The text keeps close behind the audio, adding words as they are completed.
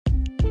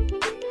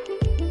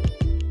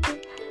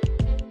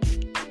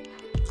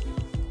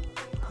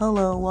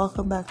Hello,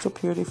 welcome back to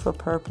Purity for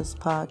Purpose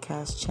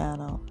podcast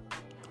channel.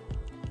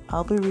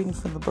 I'll be reading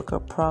from the book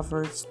of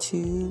Proverbs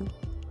 2,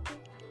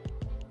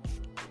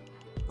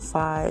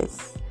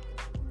 5,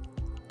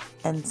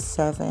 and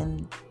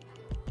 7,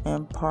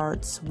 and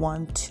parts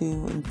 1, 2,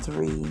 and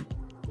 3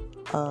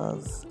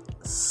 of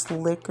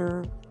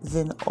Slicker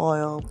Than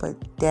Oil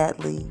but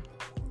Deadly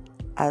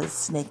as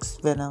Snake's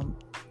Venom.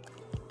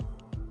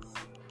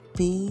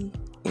 Be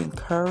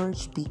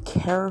encouraged, be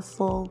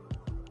careful.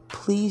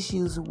 Please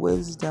use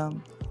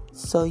wisdom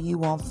so you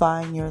won't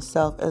find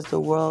yourself, as the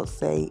world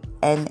say,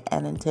 in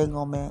an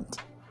entanglement,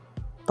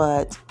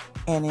 but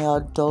in an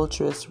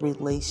adulterous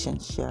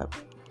relationship.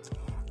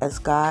 As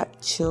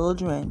God's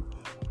children,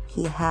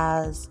 He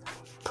has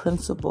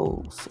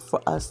principles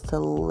for us to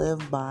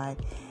live by,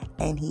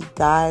 and He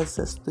guides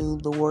us through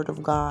the Word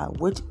of God,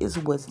 which is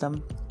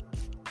wisdom.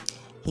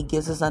 He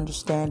gives us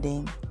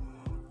understanding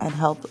and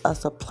helps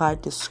us apply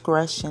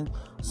discretion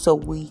so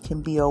we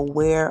can be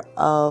aware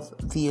of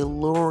the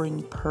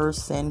alluring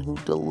person who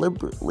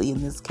deliberately,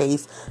 in this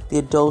case, the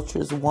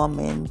adulterous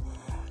woman,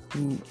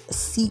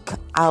 seek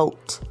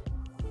out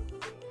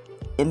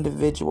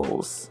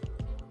individuals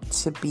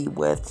to be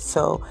with.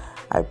 So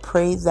I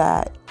pray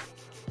that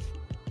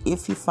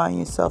if you find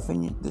yourself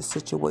in this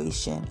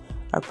situation,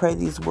 I pray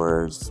these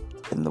words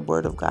in the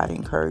Word of God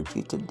encourage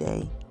you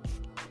today.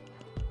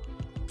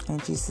 In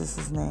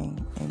Jesus'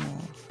 name,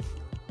 amen.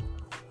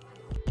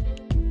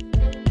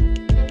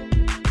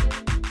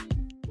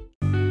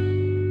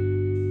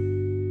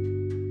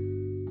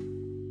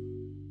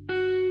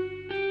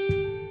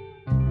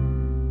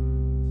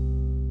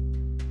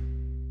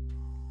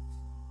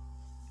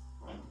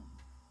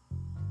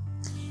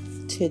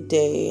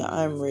 Today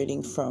I'm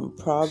reading from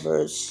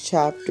Proverbs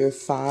chapter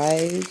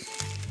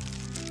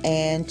 5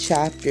 and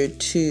chapter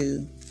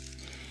 2.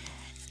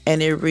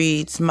 And it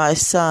reads, "My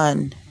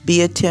son,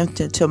 be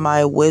attentive to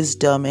my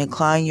wisdom,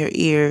 incline your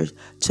ear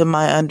to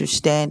my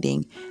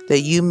understanding,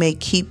 that you may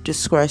keep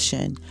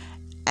discretion,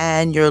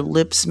 and your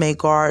lips may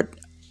guard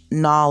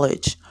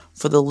knowledge.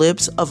 For the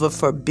lips of a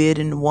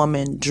forbidden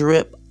woman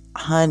drip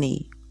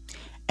honey,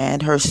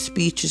 and her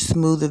speech is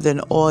smoother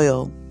than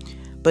oil.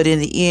 But in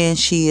the end,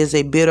 she is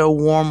a bitter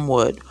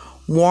wormwood.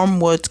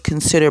 Wormwoods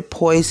considered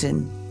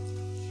poison,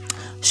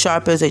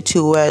 sharp as a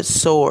two-edged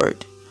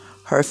sword.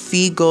 Her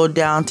feet go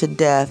down to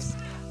death.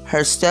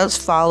 Her steps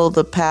follow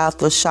the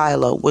path of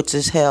Shiloh, which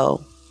is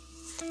hell.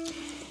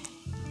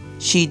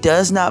 She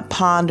does not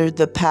ponder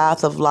the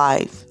path of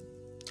life.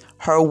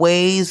 Her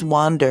ways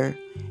wander,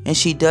 and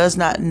she does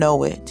not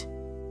know it.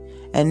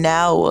 And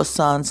now, O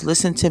sons,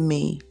 listen to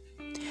me,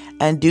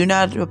 and do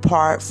not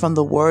depart from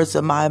the words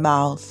of my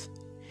mouth.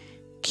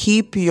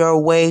 Keep your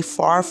way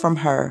far from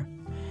her,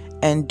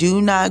 and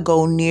do not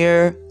go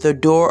near the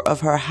door of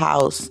her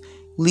house,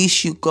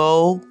 lest you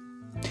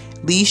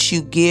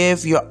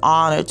give your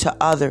honor to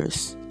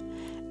others,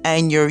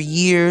 and your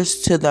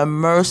years to the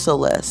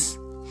merciless,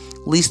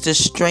 lest the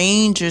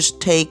strangers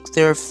take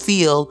their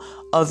fill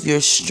of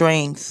your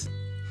strength,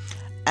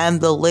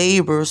 and the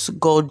labors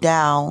go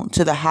down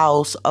to the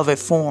house of a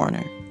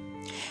foreigner.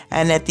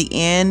 And at the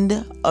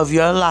end of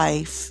your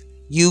life,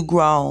 you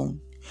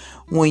groan,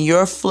 when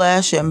your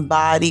flesh and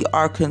body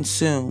are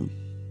consumed."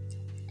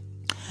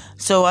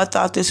 So I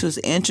thought this was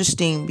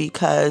interesting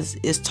because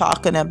it's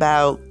talking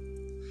about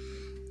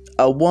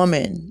a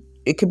woman.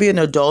 It could be an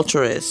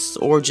adulteress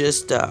or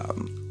just a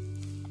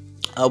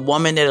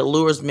woman that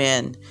allures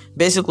men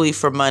basically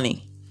for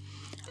money.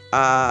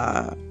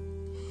 And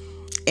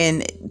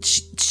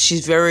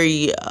she's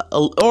very,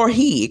 or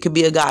he, it could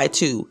be a guy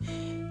too.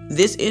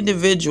 This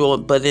individual,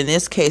 but in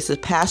this case, the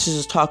passage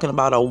is talking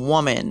about a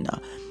woman.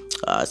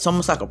 It's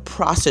almost like a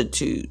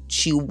prostitute.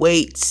 She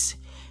waits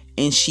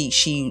and she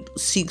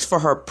seeks for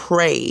her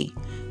prey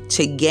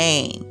to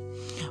gain.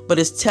 But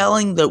it's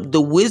telling the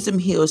wisdom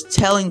here is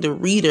telling the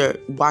reader,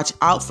 watch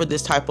out for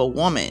this type of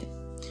woman.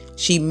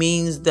 She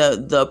means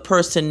the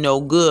person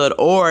no good,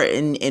 or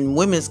in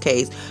women's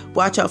case,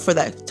 watch out for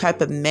that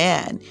type of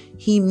man.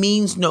 He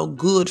means no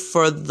good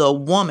for the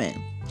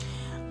woman.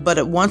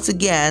 But once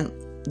again,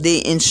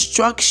 the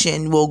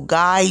instruction will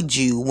guide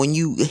you when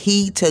you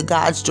heed to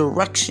God's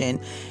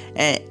direction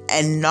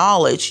and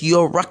knowledge.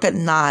 You'll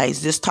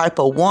recognize this type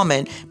of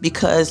woman,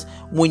 because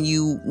when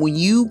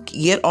you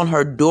get on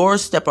her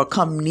doorstep or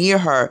come near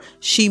her,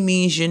 she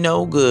means you're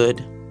no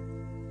good.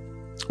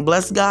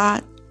 Bless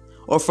God.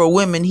 Or for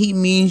women, he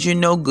means you're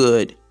no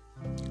good.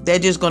 They're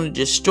just going to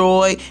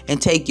destroy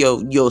and take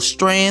your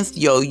strength,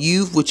 your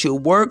youth, which you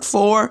work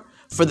for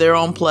their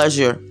own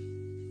pleasure.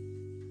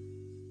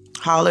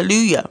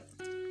 Hallelujah.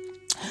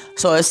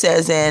 So it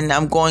says, and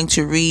I'm going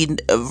to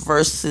read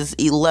verses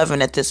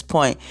 11 at this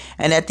point.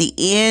 "And at the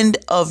end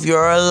of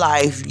your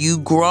life, you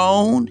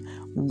groan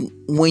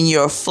when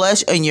your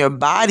flesh and your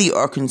body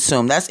are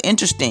consumed." That's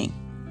interesting.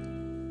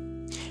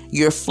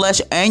 Your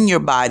flesh and your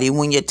body,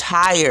 when you're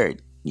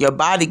tired, your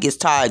body gets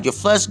tired, your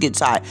flesh gets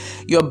tired,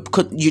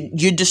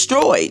 you're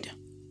destroyed.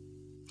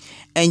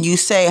 And you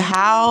say,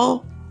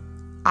 "How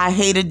I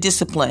hated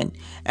discipline,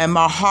 and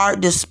my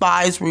heart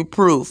despised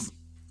reproof."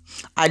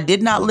 I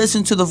did not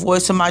listen to the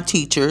voice of my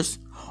teachers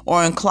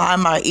or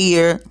incline my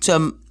ear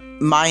to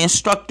my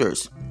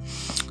instructors.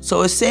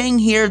 So it's saying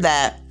here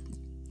that,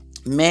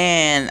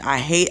 man,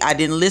 I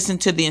didn't listen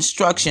to the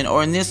instruction,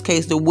 or in this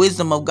case, the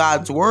wisdom of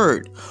God's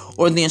word,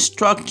 or the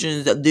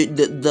instructions,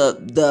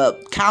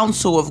 the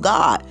counsel of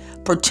God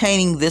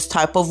pertaining this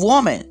type of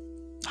woman.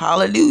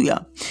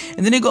 Hallelujah.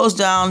 And then it goes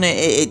down,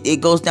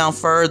 it goes down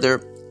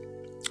further,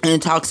 and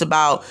it talks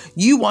about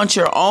you want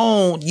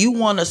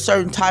a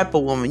certain type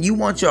of woman. You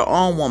want your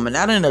own woman,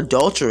 not an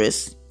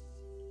adulteress,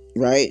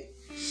 right?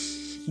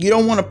 You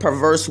don't want a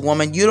perverse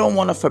woman. You don't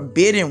want a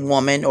forbidden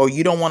woman, or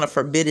you don't want a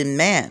forbidden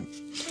man.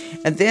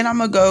 And then I'm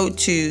going to go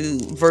to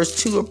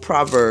verse 2 of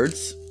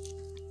Proverbs.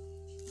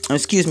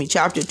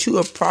 Chapter 2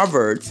 of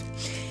Proverbs.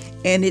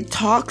 And it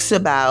talks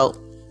about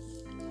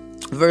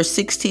verse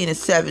 16 and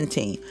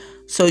 17.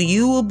 So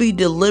you will be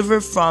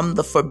delivered from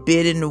the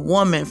forbidden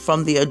woman,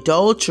 from the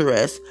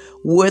adulteress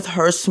with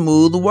her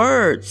smooth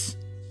words,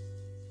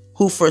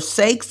 who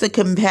forsakes the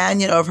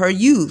companion of her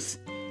youth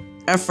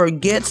and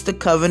forgets the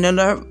covenant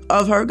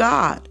of her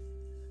God.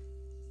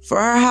 For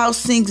her house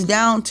sinks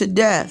down to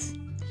death,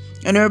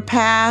 and her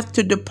path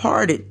to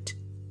departed.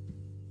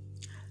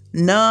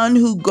 None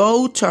who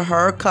go to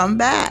her come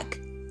back,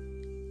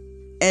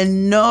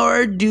 and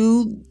nor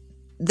do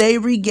they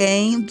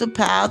regain the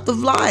path of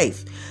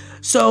life.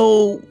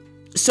 So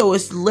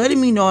it's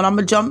letting me know, and I'm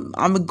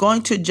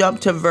going to jump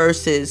to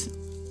verses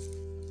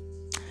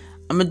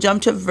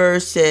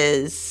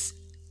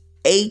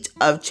 8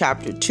 of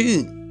chapter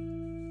 2.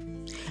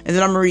 And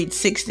then I'm going to read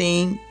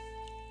 16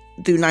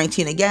 through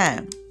 19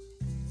 again.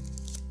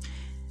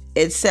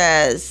 It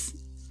says,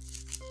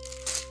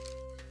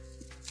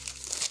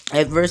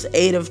 at verse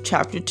 8 of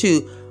chapter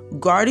 2,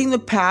 guarding the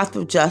path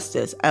of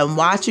justice and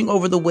watching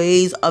over the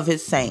ways of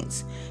his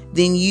saints,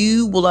 then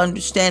you will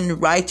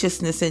understand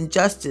righteousness and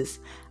justice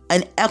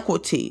and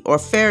equity or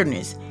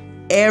fairness,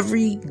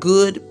 every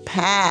good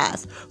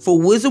path. For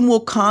wisdom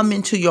will come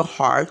into your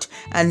heart,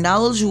 and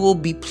knowledge will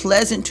be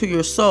pleasant to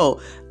your soul.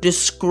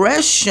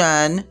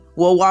 Discretion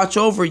will watch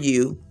over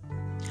you.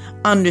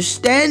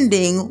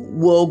 Understanding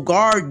will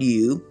guard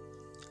you,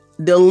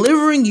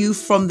 delivering you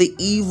from the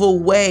evil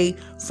way,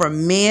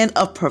 from men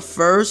of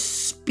perverse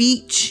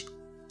speech,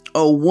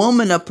 or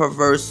woman of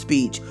perverse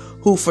speech,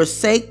 who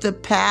forsake the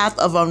path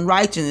of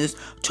unrighteousness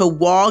to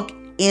walk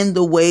in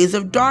the ways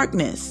of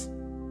darkness,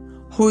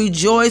 who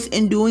rejoice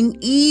in doing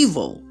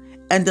evil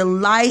and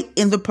delight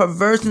in the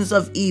perverseness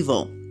of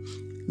evil,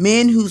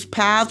 men whose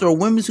paths or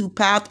women whose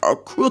paths are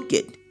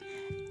crooked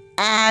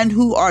and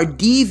who are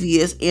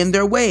devious in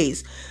their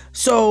ways.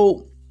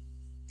 So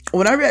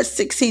when I read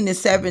 16 and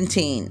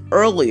 17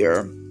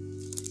 earlier,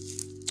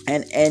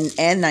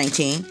 and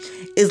 19,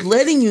 is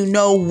letting you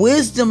know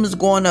wisdom is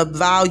going to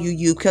value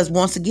you, because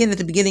once again, at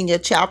the beginning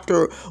of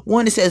chapter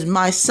 1, it says,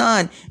 my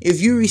son, if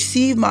you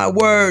receive my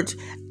words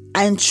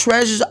and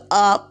treasure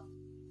up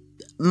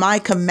my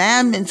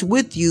commandments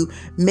with you,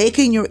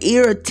 making your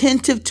ear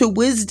attentive to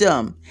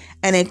wisdom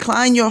and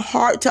incline your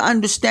heart to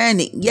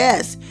understanding.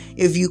 Yes,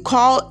 if you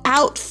call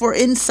out for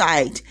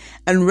insight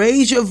and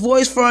raise your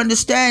voice for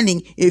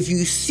understanding, if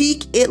you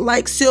seek it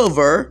like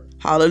silver,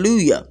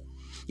 hallelujah.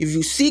 If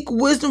you seek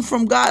wisdom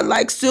from God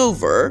like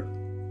silver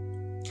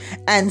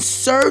and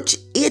search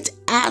it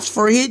as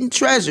for hidden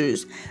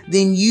treasures,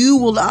 then you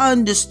will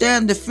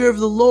understand the fear of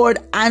the Lord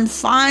and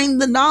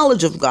find the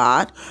knowledge of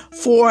God.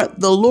 For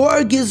the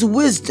Lord gives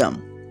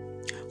wisdom.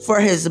 For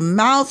his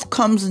mouth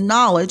comes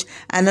knowledge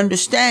and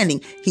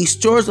understanding. He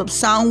stores up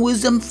sound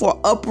wisdom for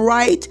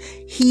upright.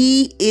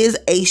 He is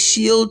a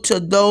shield to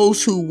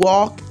those who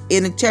walk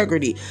in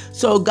integrity.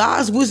 So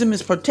God's wisdom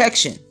is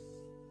protection.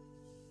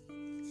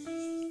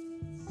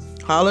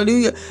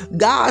 Hallelujah.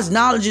 God's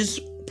knowledge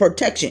is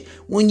protection.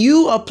 When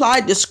you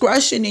apply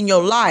discretion in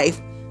your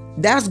life,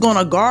 that's going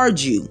to guard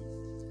you.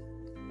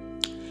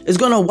 It's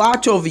going to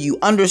watch over you.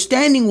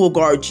 Understanding will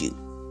guard you.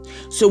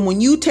 So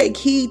when you take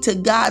heed to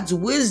God's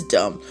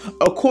wisdom,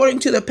 according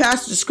to the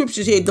passage of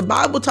scriptures here, the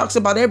Bible talks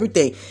about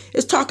everything.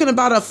 It's talking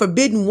about a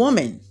forbidden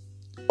woman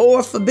or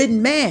a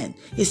forbidden man.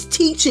 It's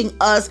teaching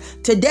us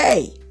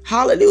today.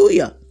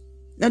 Hallelujah.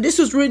 Now, this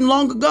was written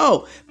long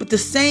ago, but the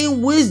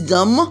same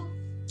wisdom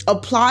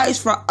applies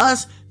for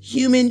us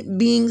human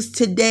beings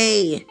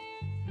today.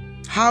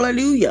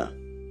 Hallelujah.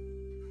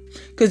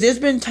 Because there's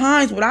been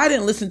times when I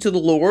didn't listen to the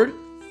Lord,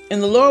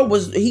 and the Lord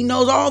he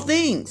knows all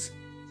things.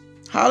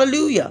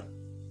 Hallelujah.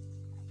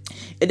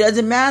 It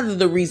doesn't matter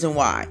the reason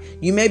why.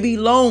 You may be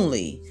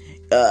lonely.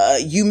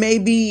 You may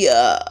be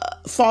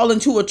fall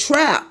into a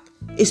trap.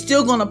 It's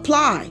still going to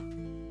apply.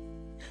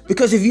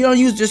 Because if you don't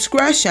use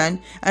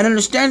discretion and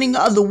understanding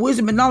of the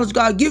wisdom and knowledge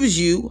God gives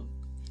you,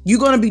 you're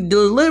going to be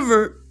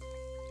delivered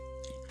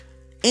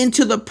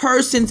into the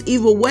person's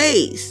evil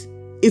ways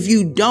if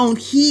you don't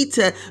heed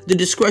to the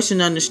discretion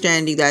and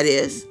understanding that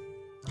is.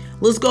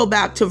 Let's go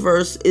back to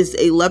verse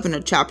 11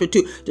 of chapter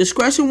 2.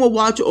 Discretion will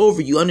watch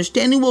over you.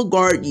 Understanding will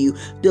guard you,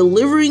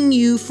 delivering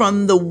you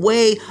from the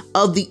way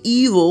of the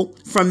evil,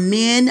 from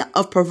men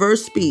of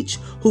perverse speech,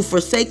 who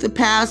forsake the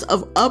paths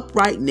of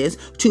uprightness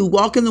to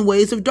walk in the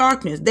ways of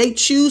darkness. They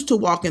choose to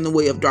walk in the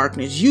way of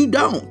darkness. You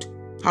don't.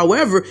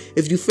 However,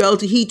 if you fail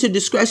to heed to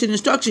discretion and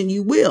instruction,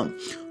 you will.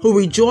 Who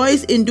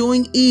rejoice in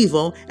doing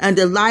evil and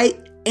delight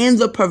in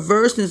the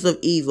perverseness of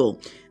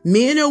evil.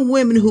 Men or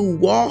women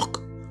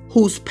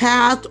whose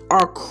paths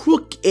are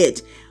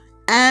crooked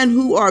and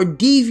who are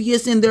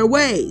devious in their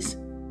ways.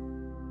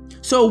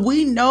 So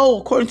we know,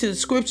 according to the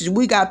scriptures,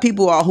 we got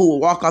people who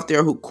walk out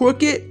there who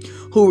crooked,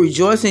 who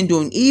rejoice in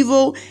doing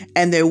evil,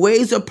 and their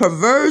ways are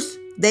perverse.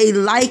 They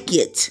like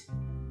it.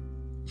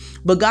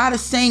 But God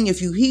is saying,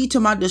 if you heed to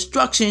my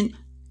destruction,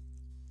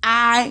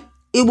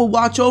 it will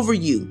watch over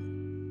you.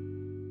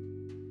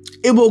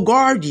 It will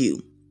guard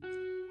you.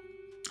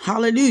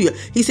 Hallelujah.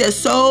 He says,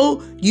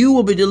 so you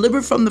will be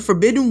delivered from the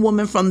forbidden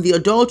woman, from the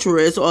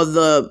adulteress or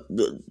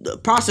the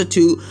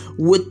prostitute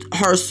with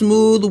her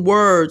smooth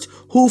words,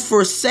 who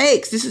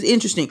forsakes, this is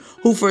interesting,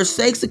 who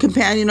forsakes the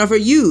companion of her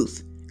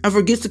youth and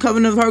forgets the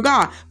covenant of her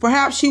God.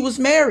 Perhaps she was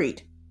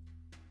married.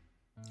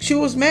 She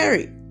was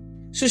married.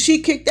 So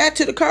she kicked that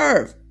to the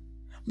curb.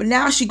 But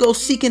now she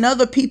goes seeking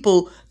other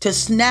people to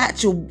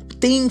snatch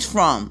things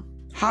from.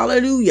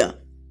 Hallelujah.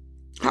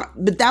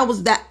 But that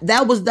was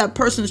that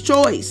person's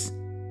choice.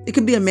 It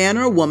could be a man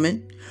or a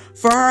woman.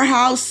 For her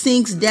house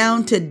sinks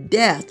down to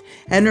death,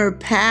 and her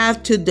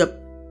path to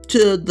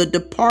the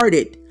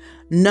departed.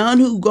 None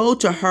who go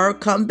to her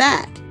come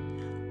back,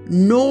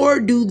 nor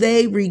do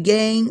they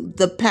regain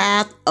the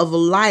path of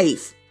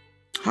life.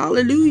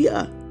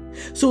 Hallelujah.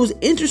 So it's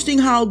interesting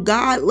how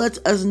God lets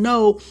us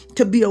know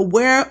to be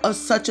aware of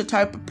such a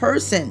type of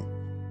person.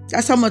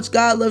 That's how much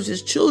God loves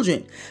his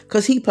children,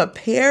 because he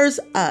prepares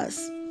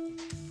us.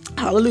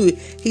 Hallelujah.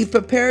 He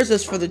prepares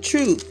us for the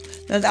truth.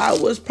 Now that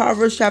was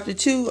Proverbs chapter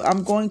 2.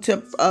 I'm going to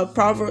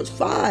Proverbs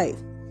 5.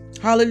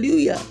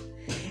 Hallelujah.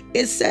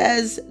 It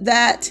says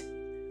that,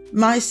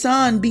 my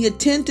son, be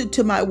attentive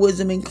to my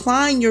wisdom,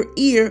 incline your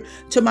ear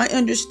to my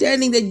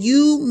understanding, that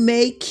you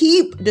may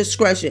keep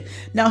discretion.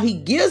 Now he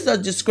gives us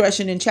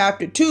discretion in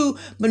chapter 2,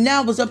 but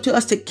now it's up to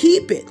us to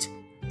keep it.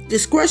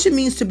 Discretion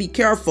means to be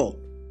careful.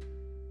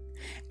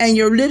 And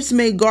your lips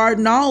may guard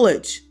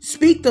knowledge.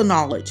 Speak the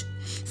knowledge.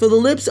 For the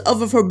lips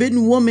of a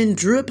forbidden woman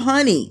drip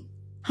honey.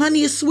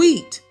 Honey is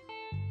sweet,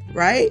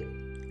 right?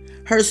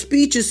 Her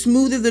speech is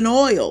smoother than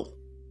oil.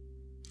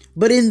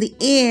 But in the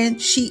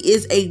end, she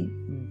is a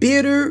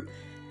bitter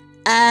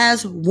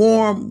as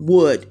warm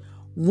wood.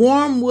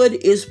 Warm wood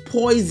is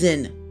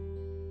poison.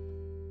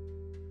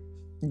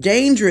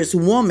 Dangerous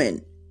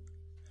woman,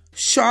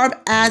 sharp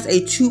as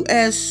a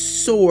two-edged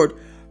sword.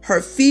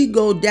 Her feet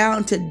go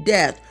down to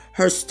death.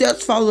 Her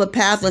steps follow the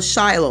path of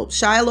Shiloh.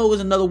 Shiloh is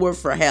another word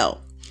for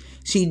hell.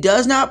 She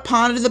does not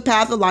ponder the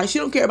path of life. She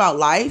don't care about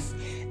life.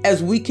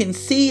 As we can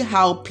see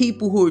how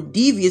people who are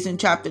devious in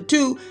chapter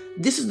 2,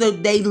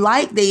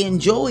 they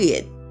enjoy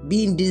it,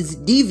 being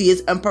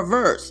devious and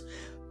perverse.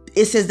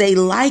 It says they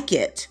like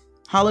it.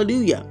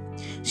 Hallelujah.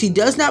 She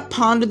does not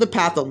ponder the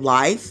path of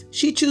life.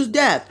 She chooses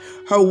death.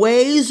 Her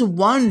ways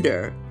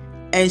wander,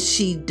 and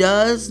she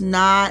does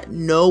not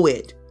know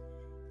it.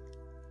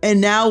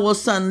 And now, will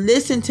son,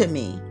 listen to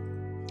me,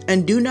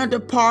 and do not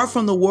depart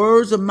from the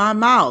words of my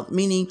mouth,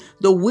 meaning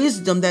the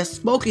wisdom that's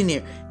spoken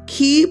here.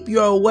 Keep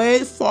your way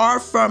far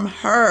from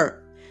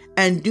her,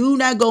 and do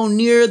not go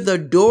near the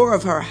door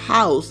of her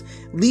house,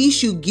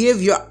 lest you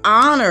give your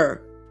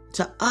honor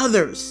to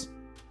others,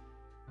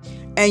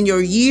 and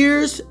your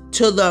years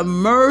to the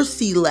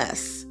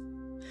merciless,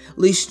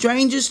 lest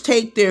strangers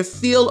take their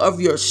fill of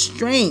your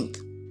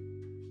strength,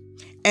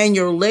 and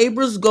your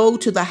labors go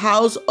to the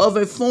house of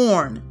a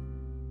foreigner.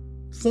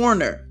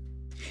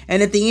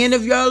 And at the end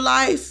of your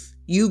life,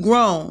 you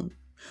groan,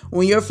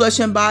 when your flesh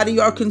and body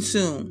are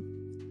consumed.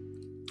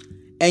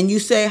 And you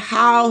say,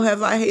 how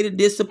have I hated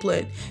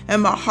discipline,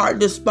 and my heart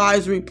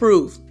despised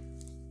reproof?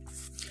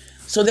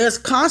 So there's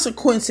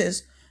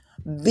consequences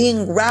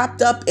being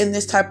wrapped up in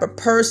this type of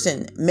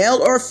person,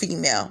 male or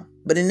female.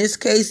 But in this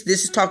case,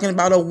 this is talking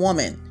about a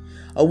woman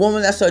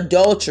that's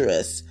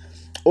adulterous,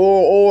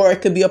 or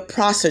it could be a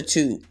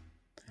prostitute.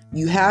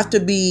 You have to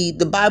be,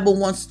 the Bible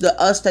wants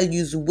us to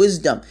use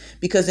wisdom,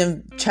 because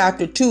in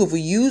chapter 2, if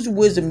we use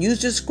wisdom, use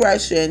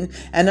discretion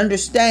and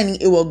understanding,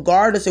 it will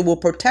guard us, it will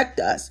protect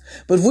us.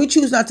 But if we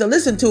choose not to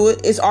listen to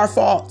it, it's our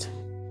fault.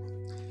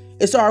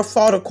 It's our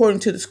fault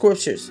according to the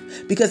scriptures,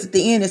 because at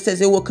the end it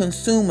says it will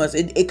consume us.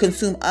 It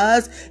consume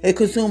us, it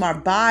consume our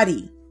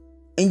body.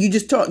 And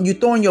you're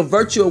throwing your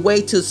virtue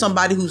away to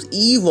somebody who's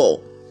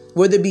evil,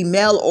 whether it be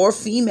male or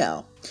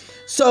female.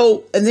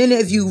 So, and then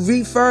if you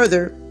read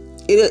further,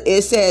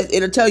 it says,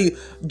 it'll tell you,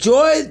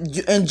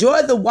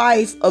 enjoy the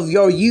wife of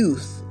your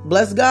youth.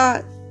 Bless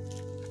God.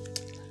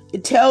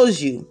 It tells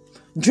you,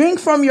 drink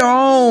from your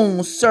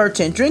own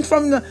certain, drink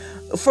from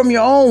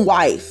your own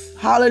wife.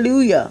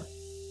 Hallelujah.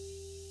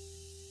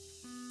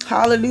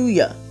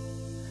 Hallelujah.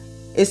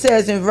 It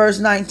says in verse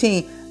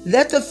 19,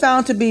 Let the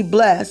fountain be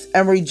blessed,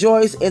 and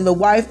rejoice in the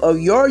wife of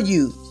your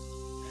youth,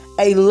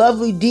 a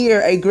lovely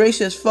dear, a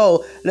gracious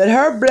foe. Let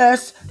her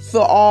breast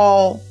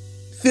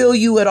fill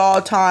you at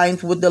all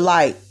times with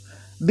delight.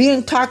 Be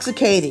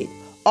intoxicated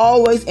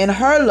always in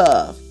her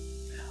love.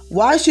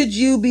 Why should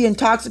you be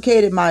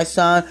intoxicated, my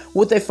son,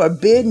 with a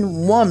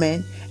forbidden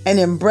woman, and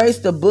embrace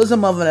the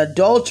bosom of an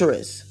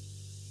adulteress?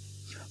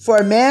 For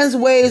a man's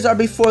ways are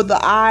before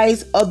the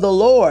eyes of the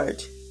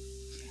Lord,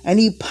 and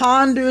he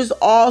ponders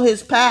all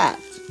his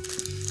paths.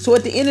 So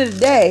at the end of the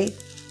day,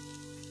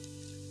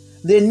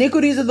 the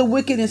iniquities of the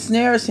wicked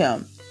ensnares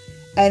him,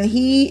 and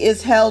he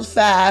is held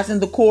fast in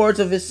the cords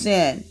of his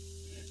sin.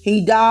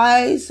 He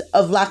dies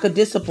of lack of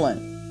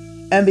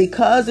discipline, and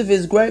because of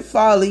his great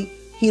folly,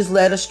 he is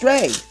led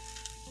astray.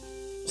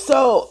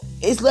 So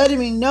it's letting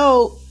me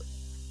know.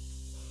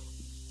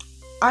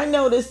 I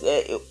noticed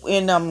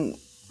in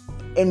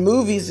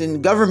movies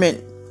and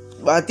government.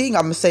 I think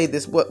I'm gonna say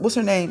this. What's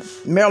her name?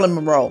 Marilyn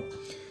Monroe.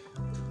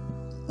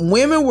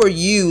 Women were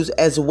used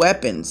as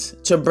weapons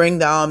to bring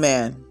down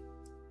man.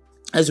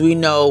 As we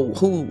know,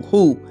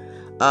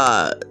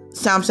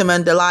 Samson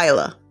and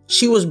Delilah.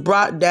 He was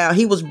brought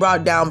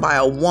down by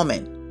a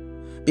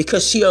woman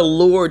because she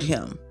allured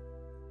him.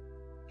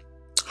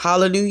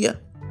 Hallelujah.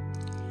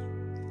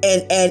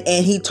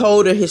 And he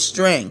told her his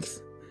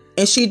strength,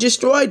 and she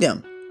destroyed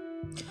him.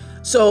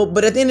 So,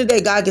 but at the end of the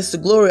day, God gets the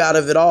glory out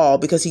of it all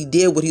because he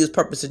did what he was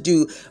purposed to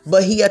do.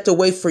 But he had to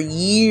wait for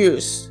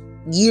years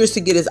to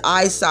get his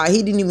eyesight.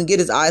 He didn't even get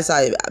his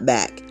eyesight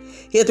back.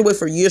 He had to wait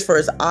for years for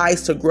his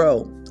eyes to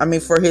grow.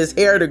 For his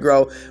hair to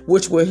grow,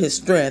 which were his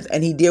strength.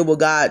 And he did what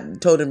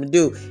God told him to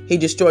do. He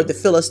destroyed the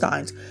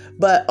Philistines.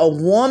 But a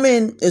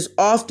woman is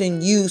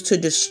often used to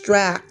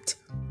distract.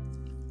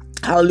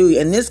 Hallelujah.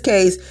 In this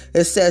case,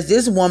 it says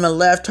this woman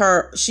left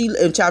her,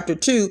 in chapter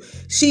 2,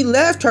 she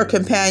left her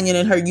companion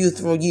in her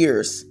youthful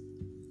years.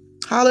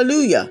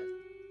 Hallelujah.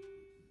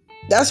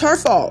 That's her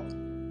fault.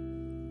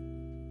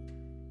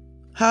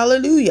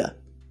 Hallelujah.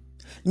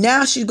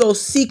 Now she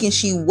goes seeking,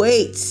 she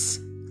waits,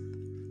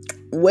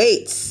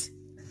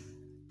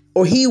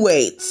 or he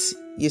waits,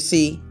 you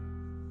see.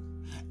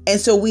 And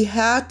so we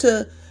have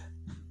to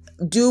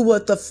do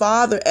what the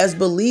Father, as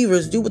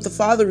believers, do what the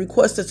Father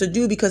requests us to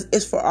do, because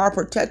it's for our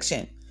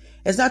protection.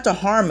 It's not to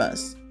harm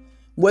us.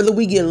 Whether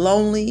we get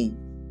lonely,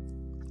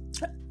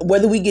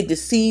 whether we get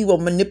deceived or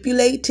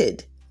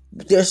manipulated,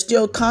 there's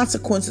still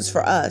consequences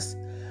for us.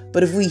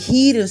 But if we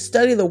heed and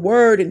study the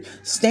word and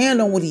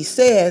stand on what he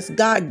says,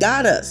 God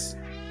got us.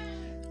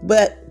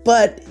 But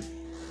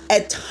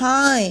at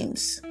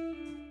times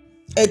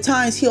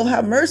he'll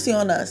have mercy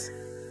on us.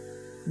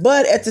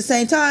 But at the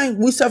same time,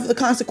 we suffer the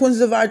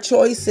consequences of our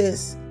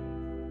choices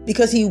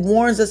because he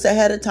warns us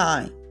ahead of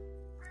time.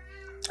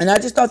 And I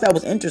just thought that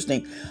was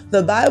interesting.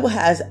 The Bible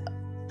has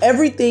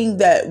everything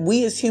that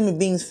we as human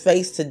beings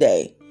face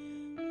today.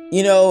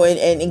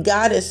 And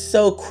God is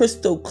so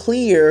crystal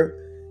clear.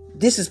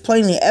 This is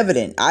plainly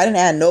evident. I didn't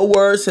add no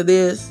words to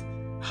this.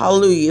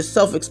 Hallelujah. It's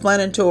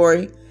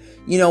self-explanatory.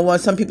 When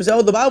some people say,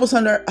 the Bible's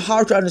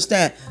hard to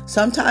understand.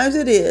 Sometimes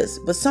it is,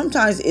 but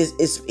sometimes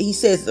he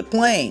says it's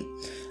plain.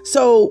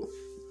 So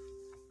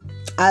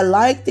I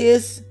like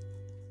this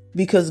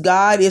because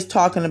God is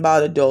talking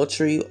about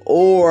adultery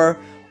or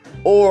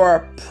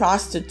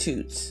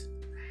prostitutes,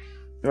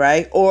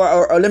 right?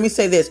 Or let me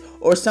say this,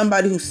 or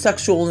somebody who's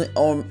sexual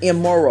or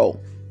immoral.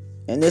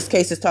 In this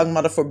case, it's talking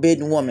about a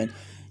forbidden woman.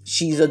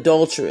 She's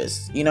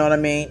adulterous. You know what I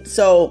mean?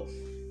 So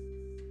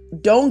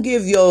don't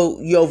give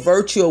your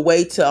virtue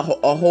away to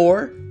a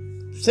whore.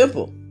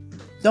 Simple.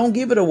 Don't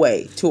give it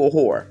away to a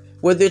whore,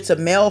 whether it's a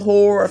male whore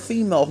or a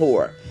female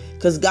whore.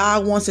 Because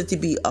God wants it to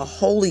be a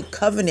holy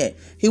covenant.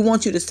 He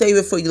wants you to save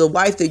it for the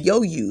wife of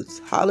your youth.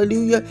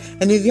 Hallelujah.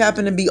 And if you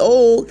happen to be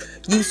old,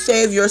 you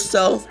save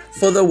yourself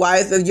for the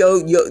wife of your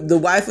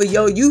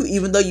youth,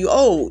 even though you're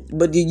old,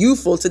 but you're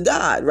youthful to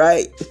God,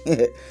 right?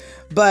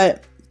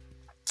 but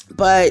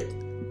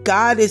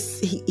God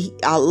is,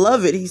 I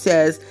love it. He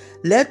says,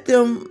 let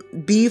them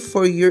be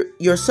for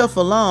yourself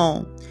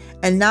alone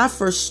and not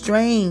for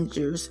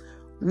strangers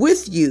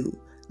with you.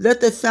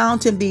 Let the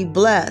fountain be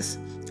blessed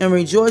and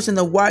rejoice in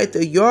the wife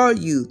of your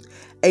youth.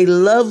 A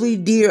lovely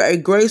deer, a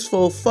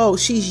graceful foe.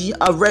 She's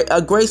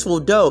a graceful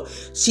doe.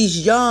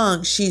 She's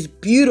young. She's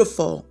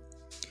beautiful.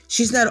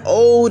 She's not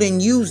old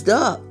and used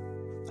up.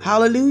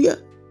 Hallelujah.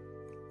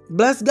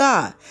 Bless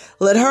God.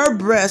 Let her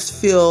breast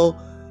fill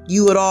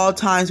you at all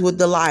times with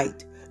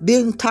delight. Be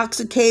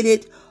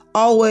intoxicated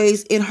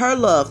always in her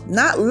love.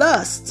 Not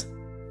lust,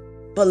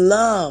 but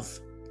love.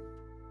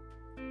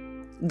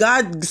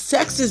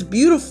 Sex is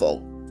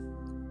beautiful.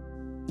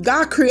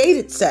 God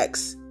created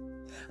sex,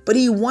 but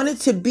he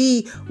wanted to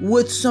be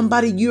with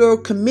somebody you're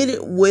committed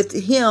with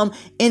him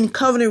in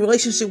covenant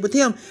relationship with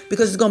him,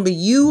 because it's going to be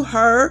you,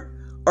 her,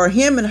 or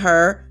him and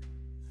her,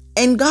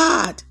 and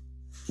God.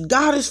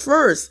 God is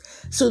first.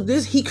 So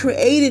he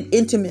created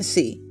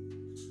intimacy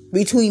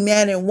between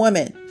man and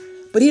woman,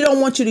 but he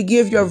don't want you to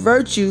give your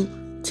virtue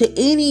to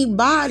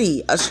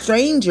anybody, a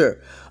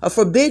stranger, a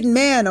forbidden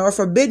man or a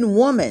forbidden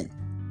woman.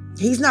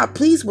 He's not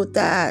pleased with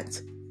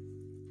that.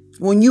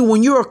 When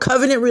you're a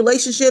covenant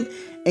relationship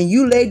and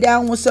you lay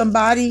down with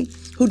somebody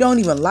who don't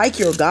even like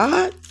your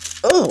God.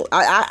 Oh,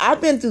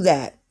 I've been through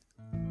that.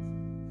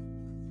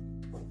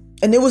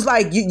 And it was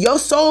like your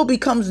soul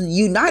becomes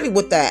united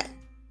with that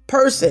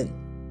person.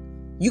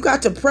 You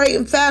got to pray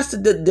and fast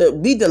to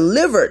be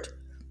delivered.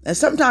 And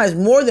sometimes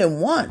more than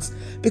once.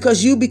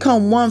 Because you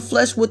become one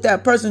flesh with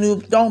that person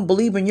who don't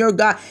believe in your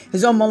God.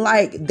 It's almost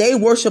like they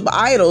worship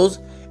idols,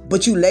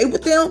 but you lay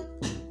with them.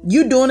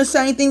 You're doing the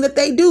same thing that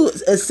they do,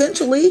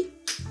 essentially.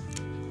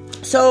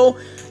 So,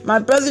 my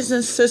brothers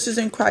and sisters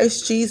in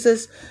Christ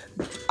Jesus,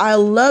 I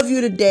love you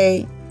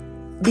today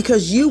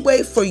because you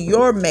wait for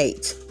your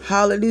mate.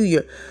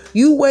 Hallelujah.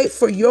 You wait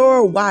for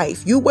your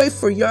wife. You wait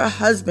for your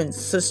husband,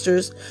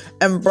 sisters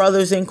and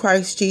brothers in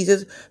Christ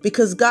Jesus,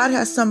 because God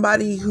has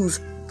somebody who's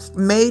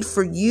made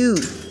for you.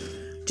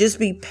 Just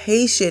be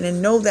patient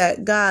and know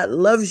that God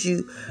loves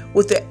you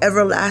with the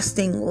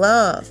everlasting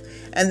love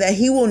and that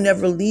he will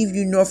never leave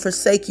you nor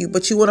forsake you.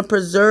 But you want to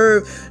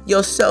preserve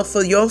yourself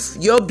for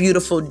your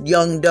beautiful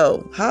young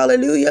doe.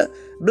 Hallelujah.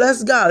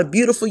 Bless God. A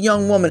beautiful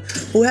young woman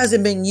who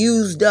hasn't been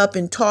used up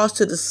and tossed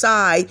to the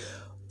side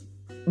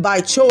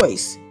by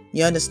choice.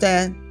 You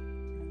understand?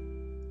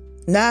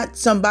 Not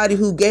somebody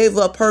who gave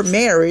up her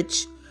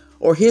marriage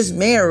or his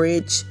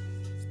marriage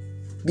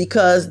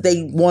because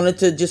they wanted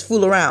to just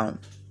fool around.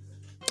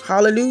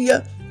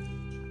 Hallelujah.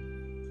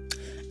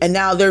 And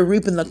now they're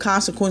reaping the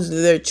consequences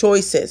of their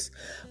choices.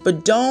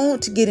 But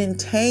don't get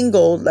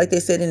entangled, like they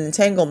said in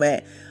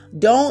entanglement.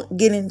 Don't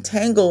get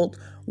entangled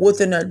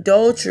with an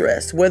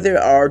adulteress, whether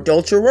or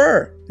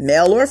adulterer,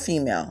 male or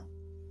female.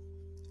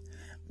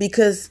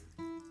 Because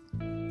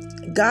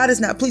God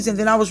is not pleased. And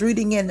then I was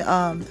reading in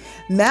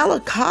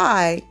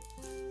Malachi,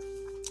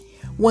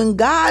 when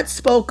God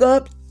spoke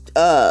up,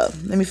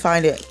 let me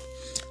find it.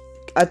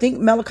 I think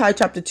Malachi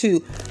chapter 2,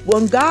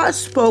 when God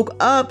spoke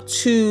up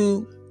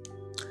to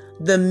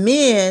the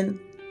men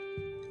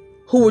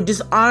who were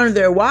dishonoring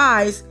their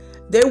wives,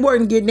 they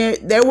weren't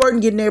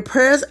getting their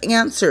prayers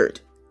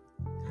answered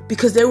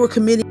because they were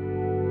committing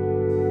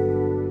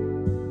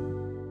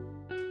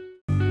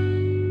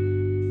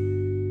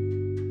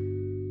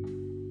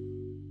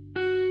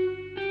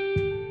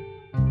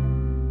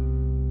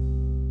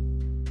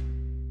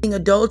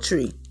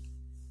adultery.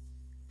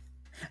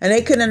 And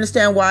they couldn't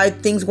understand why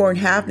things weren't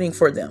happening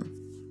for them.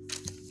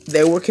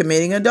 They were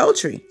committing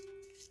adultery.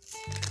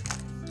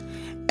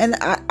 And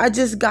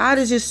God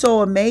is just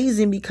so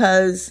amazing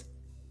because,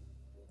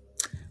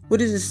 what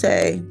does it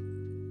say?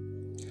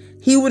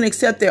 He wouldn't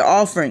accept their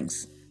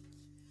offerings.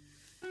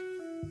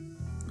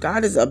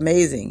 God is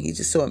amazing. He's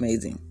just so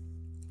amazing.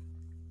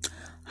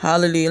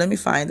 Hallelujah. Let me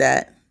find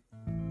that.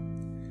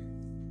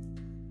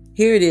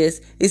 Here it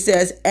is. It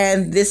says,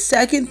 and the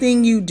second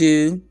thing you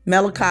do,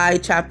 Malachi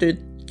chapter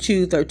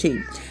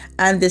 2:13.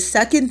 And the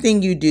second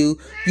thing you do,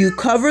 you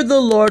cover the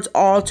Lord's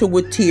altar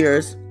with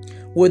tears,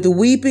 with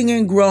weeping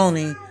and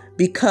groaning,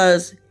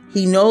 because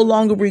he no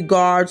longer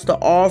regards the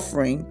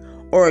offering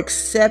or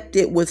accept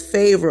it with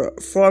favor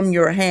from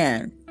your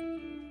hand.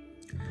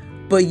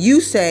 But you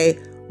say,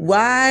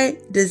 why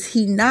does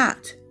he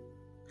not?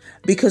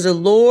 Because the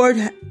Lord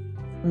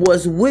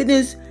was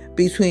witness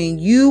between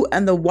you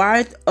and the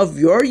wife of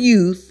your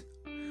youth,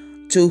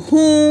 to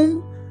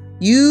whom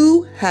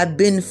you have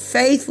been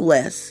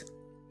faithless,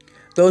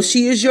 though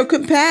she is your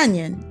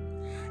companion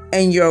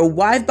and your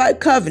wife by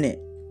covenant.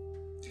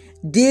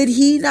 Did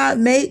he not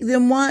make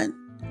them one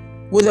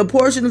with a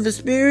portion of the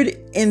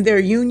Spirit in their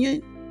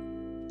union?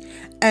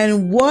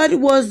 And what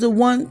was the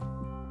one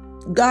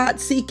God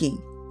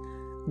seeking?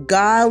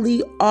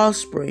 Godly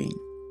offspring.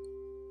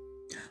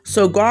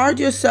 So guard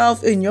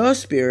yourself in your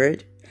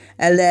spirit,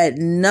 and let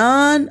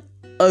none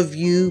of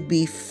you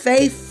be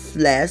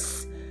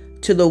faithless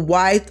to the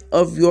wife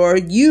of your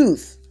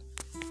youth.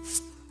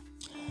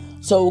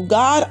 So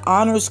God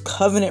honors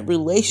covenant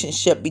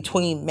relationship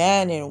between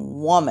man and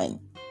woman.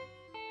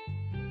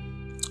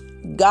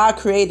 God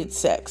created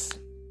sex.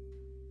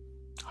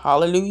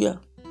 Hallelujah.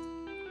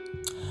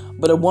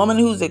 But a woman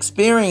who's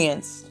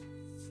experienced,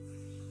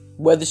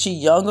 whether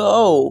she's young or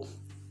old,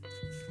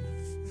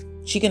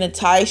 she can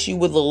entice you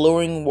with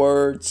alluring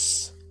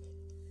words.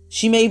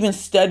 She may even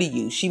study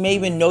you. She may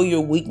even know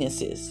your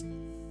weaknesses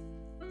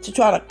to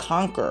try to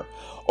conquer.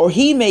 Or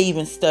he may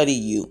even study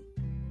you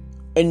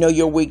and know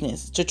your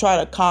weakness to try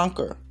to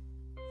conquer.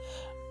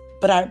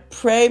 But I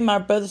pray, my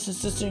brothers and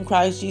sisters in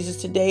Christ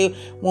Jesus, today,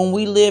 when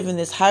we live in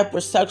this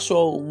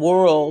hypersexual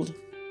world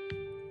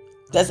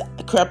that's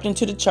crept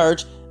into the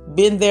church,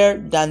 been there,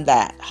 done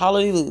that.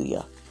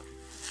 Hallelujah.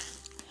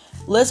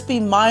 Let's be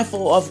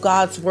mindful of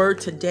God's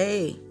word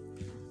today.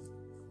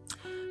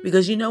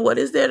 Because you know what?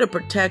 It's there to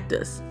protect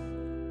us.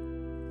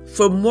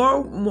 For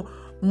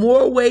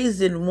more ways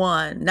than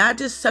one, not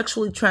just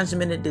sexually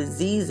transmitted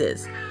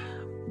diseases,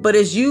 but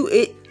as you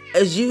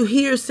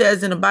hear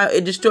says in the Bible,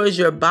 it destroys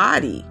your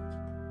body.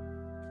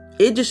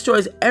 It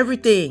destroys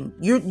everything.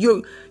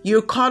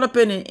 You're caught up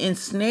in an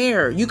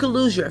ensnare. You can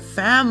lose your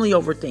family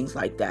over things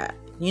like that.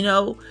 You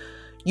know,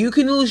 you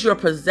can lose your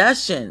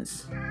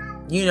possessions.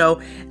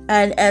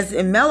 And as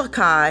in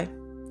Malachi,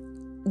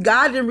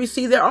 God didn't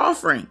receive their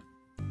offering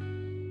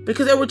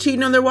because they were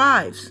cheating on their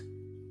wives.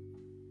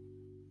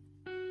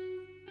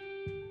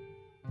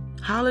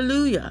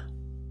 Hallelujah.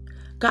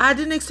 God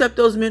didn't accept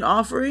those men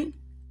offering.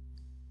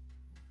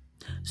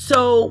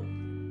 So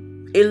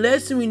it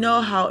lets me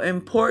know how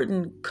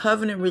important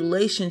covenant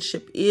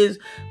relationship is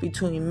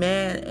between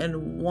man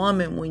and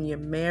woman when you're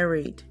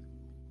married.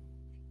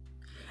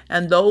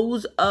 And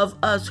those of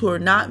us who are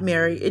not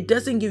married, it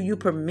doesn't give you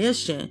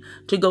permission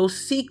to go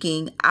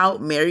seeking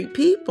out married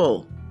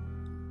people.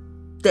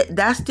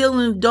 That's still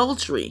an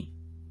adultery.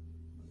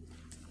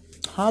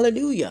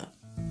 Hallelujah.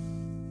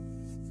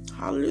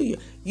 Hallelujah.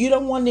 You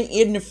don't want to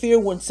interfere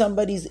with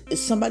somebody's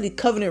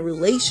covenant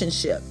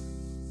relationship.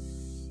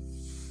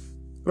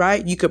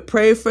 Right? You could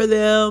pray for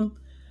them.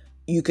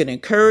 You can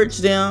encourage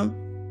them.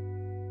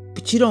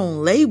 But you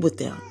don't lay with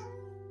them.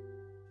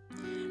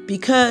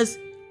 Because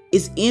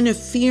it's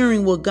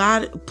interfering with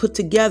God put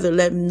together.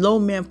 Let no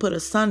man put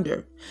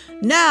asunder.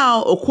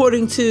 Now,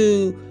 according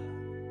to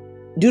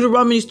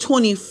Deuteronomy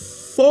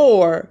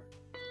 24,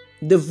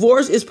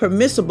 divorce is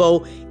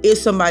permissible if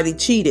somebody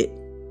cheated.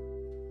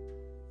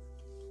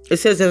 It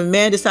says if a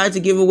man decides to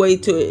give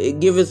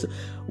his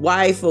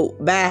wife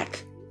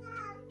back,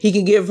 he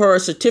can give her a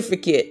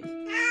certificate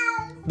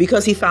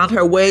because he found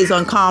her ways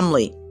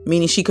uncomely,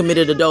 meaning she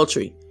committed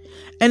adultery.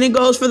 And it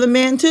goes for the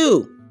man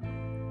too.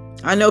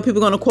 I know people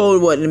are going to quote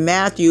what in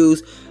Matthew,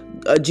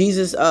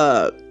 Jesus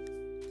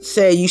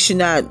said you should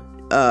not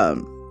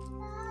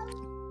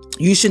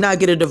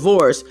get a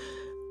divorce,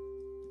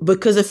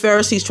 because the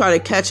Pharisees try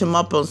to catch him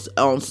up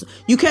on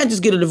you can't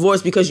just get a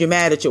divorce because you're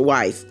mad at your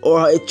wife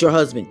or at your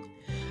husband.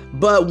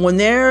 But when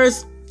and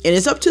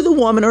it's up to the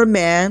woman or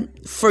man,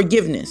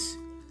 forgiveness.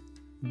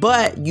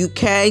 But you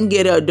can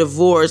get a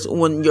divorce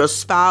when your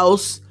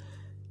spouse,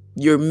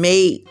 your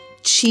mate,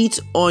 cheats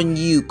on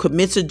you,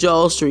 commits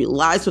adultery,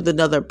 lies with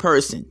another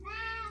person.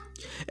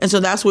 And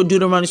so that's what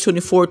Deuteronomy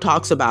 24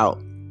 talks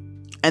about.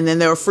 And then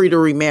they're free to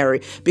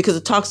remarry, because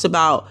it talks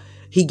about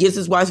he gives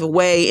his wife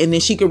away and then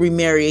she can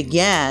remarry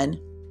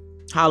again.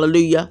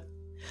 Hallelujah.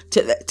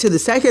 To the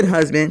second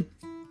husband.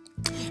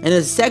 And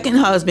the second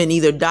husband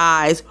either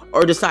dies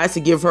or decides to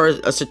give her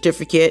a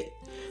certificate.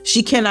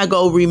 She cannot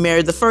go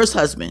remarry the first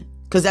husband,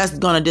 because that's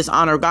going to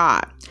dishonor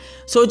God.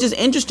 So it's just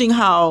interesting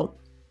how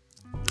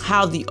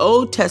the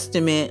Old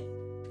Testament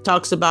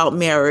talks about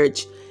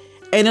marriage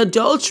and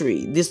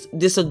adultery.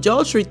 This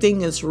adultery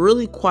thing is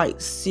really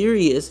quite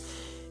serious.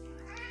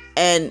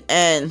 And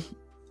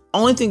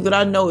only thing that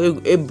I know,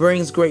 it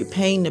brings great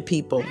pain to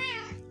people.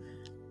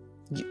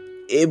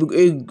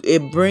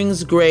 It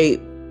brings great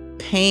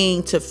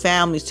pain to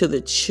families, to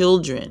the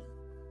children.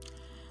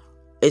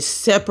 It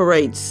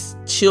separates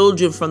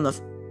children from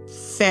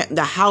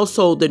the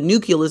household, the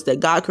nucleus that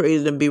God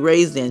created them to be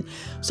raised in.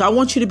 So I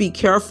want you to be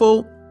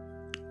careful,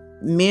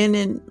 men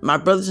and my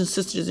brothers and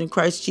sisters in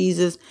Christ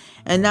Jesus.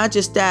 And not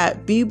just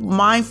that, be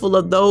mindful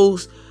of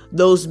those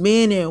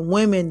men and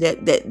women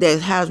that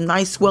have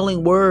nice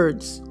swelling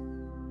words.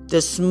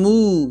 They're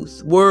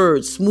smooth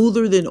words,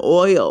 smoother than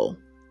oil,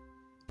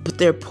 but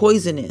they're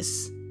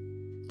poisonous.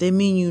 They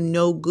mean you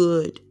no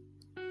good.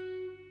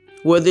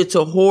 Whether it's a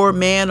whore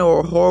man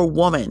or a whore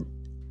woman,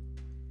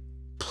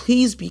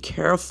 please be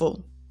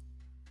careful,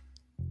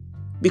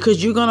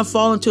 because you're going to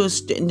fall into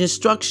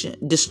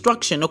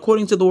destruction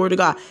according to the word of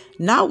God.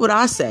 Not what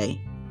I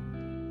say.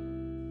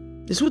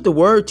 This is what the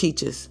word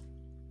teaches.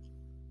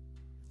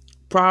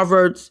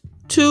 Proverbs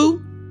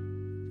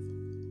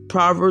 2,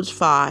 Proverbs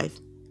 5.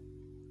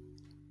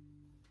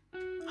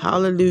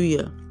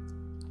 Hallelujah.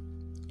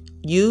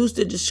 Use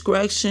the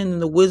discretion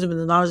and the wisdom and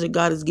the knowledge that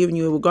God has given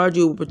you. It will guard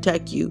you. It will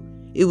protect you.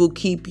 It will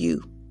keep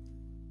you.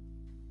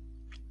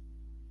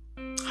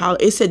 How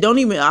it said, don't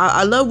even,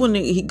 I love when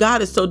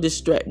God is so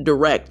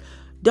direct.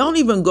 Don't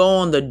even go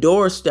on the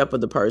doorstep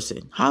of the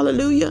person.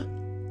 Hallelujah.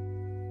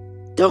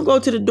 Don't go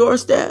to the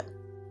doorstep.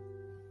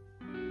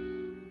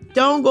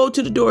 Don't go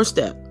to the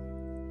doorstep,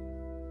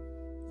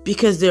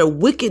 because their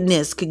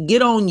wickedness could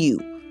get on you.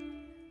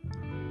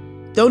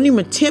 Don't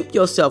even tempt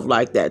yourself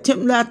like that.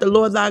 Tempt not the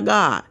Lord thy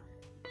God.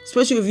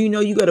 Especially if you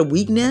know you got a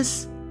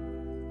weakness.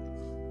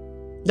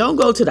 Don't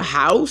go to the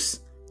house.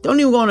 Don't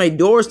even go on a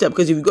doorstep,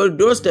 because if you go to the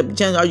doorstep, the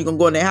chances are you're going to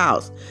go in their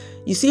house.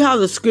 You see how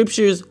the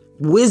scriptures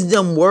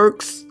wisdom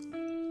works?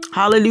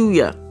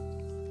 Hallelujah.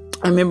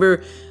 I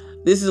remember,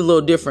 this is a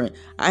little different.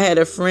 I had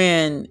a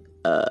friend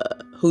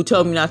who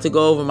told me not to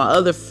go over my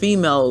other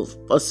female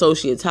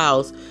associate's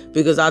house,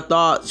 because I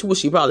thought, well,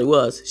 she probably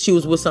was. She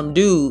was with some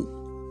dude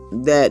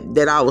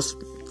that I was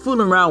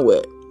fooling around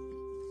with.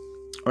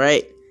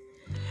 Right?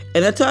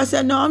 And until I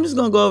said, no, I'm just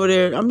going to go over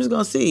there. I'm just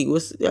going to see.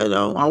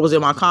 I was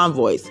in my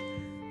convoys.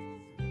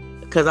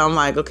 Because I'm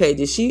like, okay,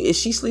 is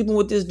she sleeping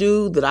with this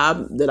dude that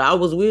I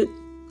was with?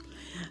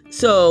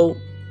 So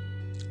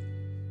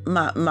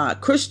my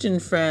Christian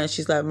friend,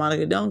 she's like,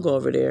 Monica, don't go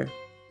over there.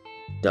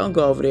 Don't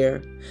go over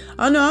there.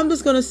 Oh no, I'm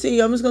just gonna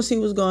see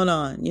what's going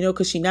on.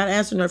 Because she's not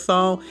answering her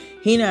phone.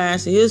 He not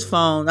answering his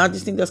phone. I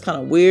just think that's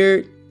kind of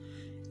weird.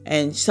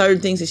 and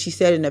certain things that she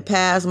said in the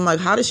past. I'm like,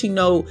 how does she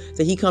know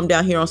that he come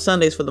down here on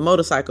Sundays for the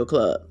motorcycle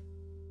club?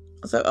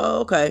 I was like,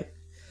 oh, okay.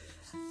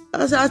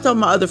 I told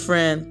my other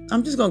friend,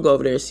 I'm just going to go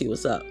over there and see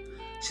what's up.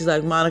 She's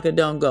like, Monica,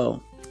 don't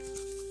go.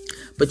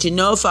 But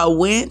if I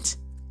went,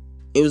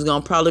 it was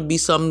going to probably be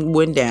something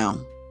went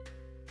down.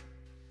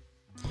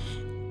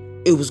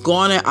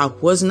 I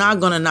was not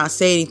going to not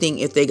say anything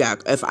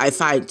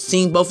if I'd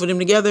seen both of them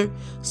together,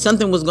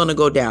 something was going to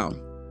go down.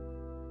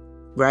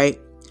 Right?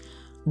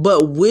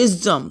 But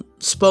wisdom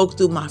spoke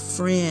through my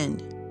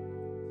friend.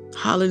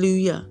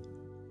 Hallelujah.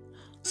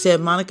 Said,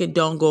 Monica,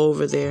 don't go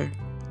over there.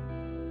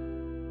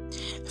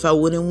 If I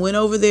wouldn't went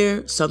over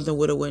there, something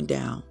would have went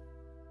down.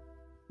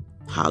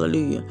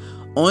 Hallelujah.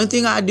 Only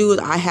thing I do is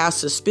I have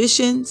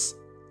suspicions.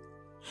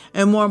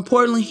 And more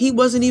importantly, he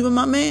wasn't even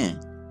my man.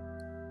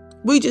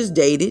 We just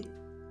dated,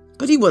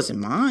 but he wasn't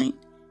mine.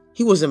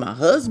 He wasn't my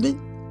husband.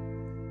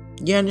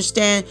 You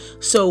understand?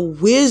 So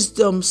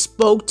wisdom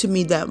spoke to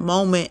me that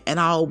moment, and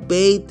I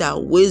obeyed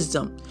that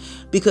wisdom,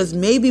 because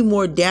maybe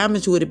more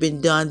damage would have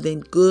been done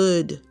than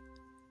good.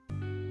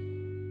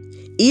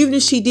 Even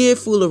if she did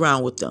fool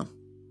around with them.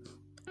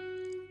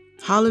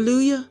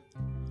 Hallelujah.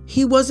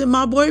 He wasn't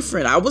my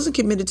boyfriend. I wasn't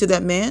committed to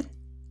that man.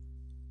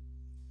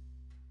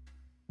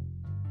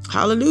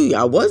 Hallelujah.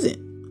 I wasn't.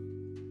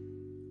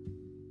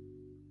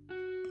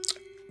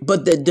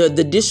 But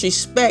the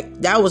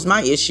disrespect, that was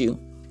my issue.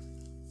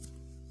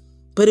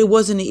 But it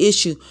wasn't an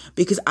issue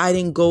because I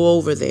didn't go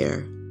over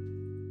there.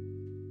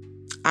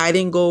 I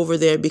didn't go over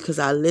there because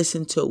I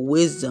listened to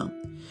wisdom.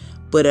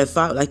 But if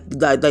I, like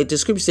the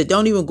scripture said,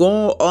 don't even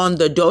go on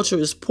the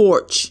adulterous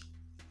porch.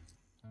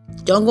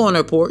 Don't go on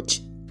her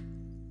porch.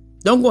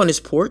 Don't go on his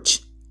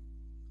porch.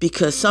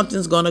 Because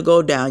something's going to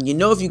go down.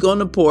 If you go on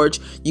the porch,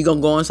 you're going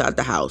to go inside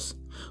the house.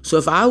 So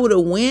if I would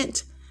have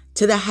went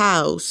to the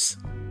house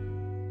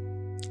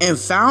and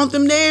found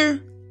them there,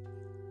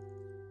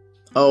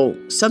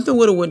 something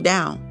would have went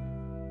down.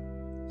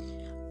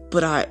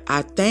 But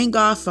I thank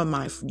God for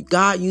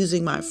God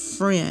using my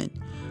friend,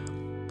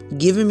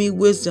 giving me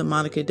wisdom.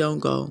 Monica, don't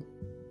go.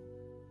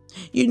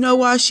 You know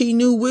why she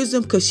knew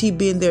wisdom? Because she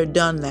been there,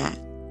 done that.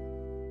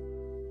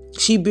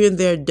 She been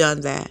there,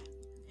 done that.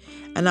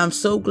 And I'm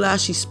so glad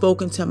she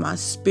spoke into my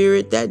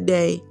spirit that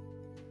day,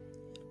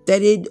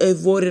 that it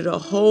avoided a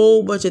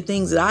whole bunch of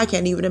things that I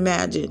can't even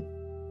imagine.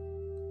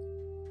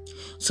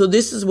 So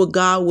this is what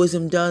God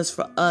wisdom does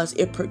for us.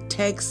 It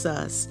protects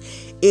us.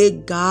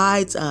 It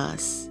guides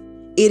us.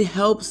 It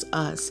helps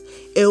us.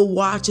 It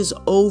watches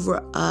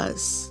over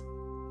us.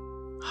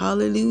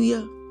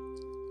 Hallelujah.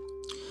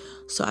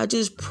 So I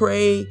just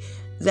pray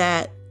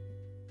that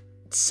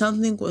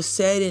something was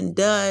said and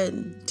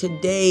done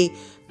today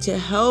to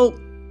help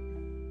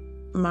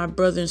my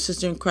brother and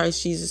sister in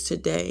Christ Jesus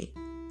today,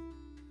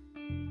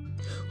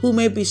 who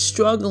may be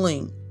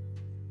struggling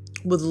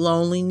with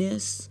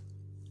loneliness,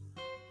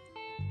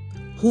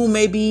 who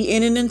may be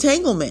in an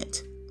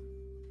entanglement.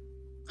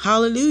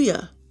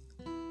 Hallelujah.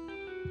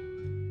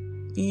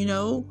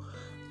 And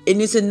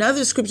it's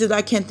another scripture that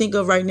I can't think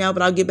of right now,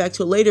 but I'll get back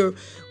to it later,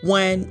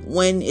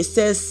 when it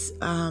says,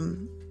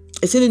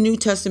 it's in the New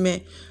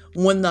Testament,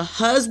 when the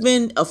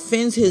husband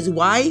offends his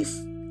wife,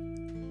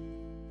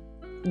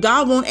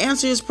 God won't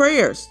answer his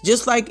prayers.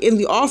 Just like in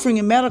the offering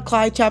in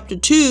Malachi chapter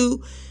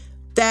 2,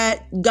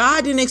 that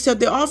God didn't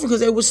accept their offering because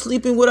they were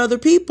sleeping with other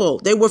people.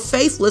 They were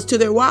faithless to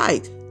their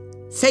wives.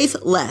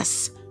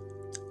 Faithless.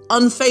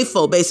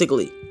 Unfaithful,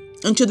 basically,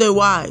 unto their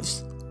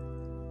wives.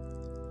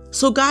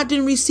 So God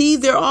didn't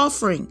receive their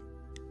offering.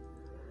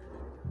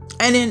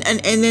 And then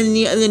in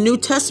the New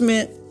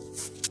Testament,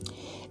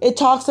 it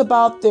talks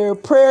about their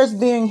prayers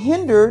being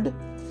hindered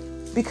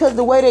because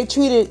the way they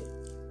treated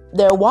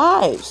their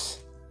wives.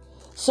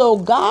 So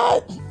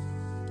God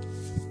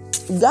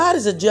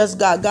is a just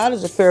God. God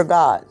is a fair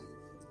God.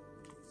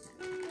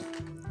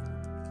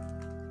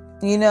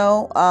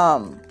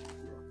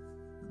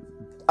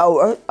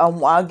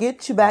 I'll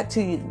get you back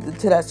to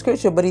that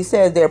scripture, but he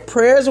says their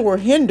prayers were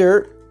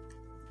hindered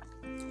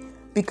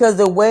because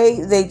the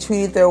way they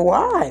treated their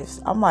wives.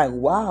 I'm like,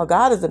 wow,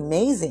 God is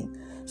amazing.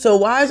 So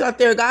wives out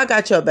there, God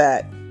got your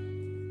back.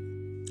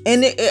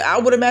 And I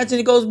would imagine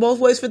it goes both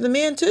ways for the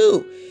men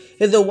too.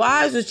 If the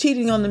wives are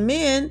cheating on the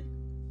men,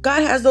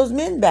 God has those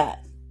men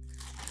back.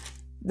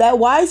 That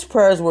wife's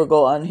prayers will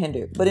go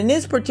unhindered. But in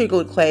this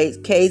particular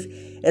case,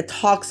 it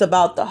talks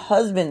about the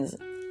husband's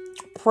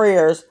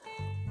prayers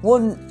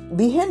wouldn't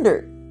be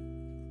hindered.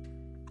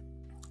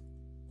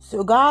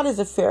 So God is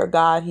a fair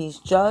God. He's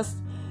just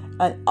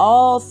in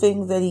all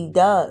things that he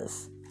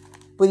does.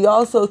 But he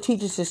also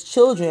teaches his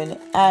children,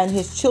 and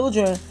his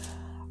children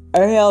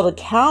are held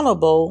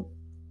accountable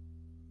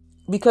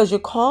because you're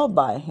called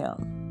by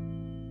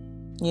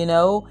him. And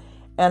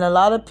who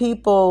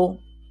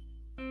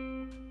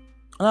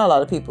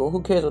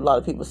cares what a lot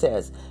of people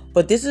says?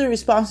 But this is a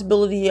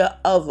responsibility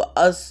of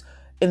us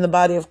in the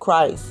body of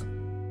Christ,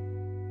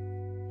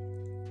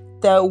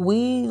 that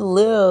we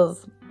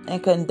live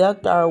and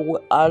conduct our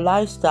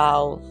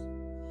lifestyles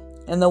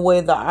in the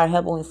way that our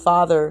Heavenly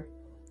Father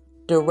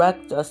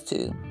directs us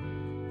to.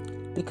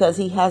 because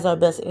he has our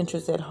best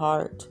interests at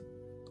heart,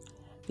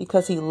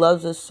 because he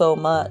loves us so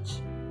much.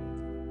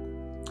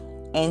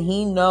 And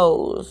he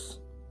knows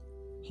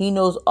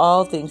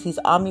all things. He's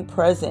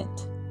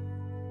omnipresent.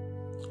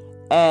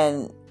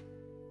 And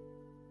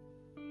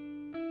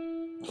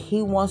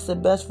he wants the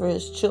best for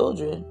his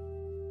children.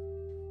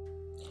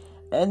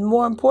 And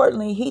more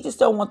importantly, he just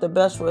don't want the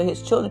best for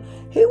his children.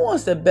 He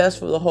wants the best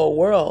for the whole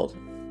world.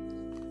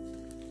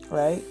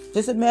 Right?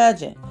 Just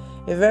imagine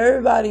if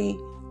everybody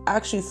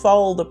actually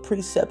followed the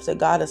precepts that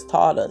God has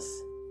taught us.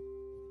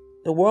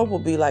 The world will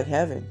be like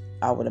heaven,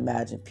 I would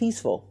imagine.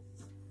 Peaceful.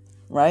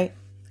 Right?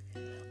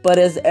 But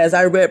as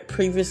I read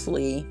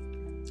previously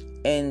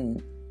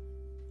in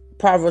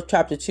Proverbs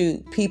chapter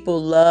 2,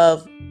 people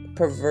love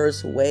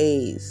perverse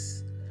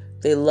ways.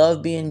 They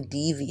love being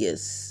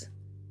devious.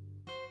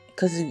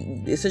 Because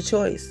it's a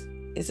choice.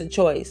 It's a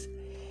choice.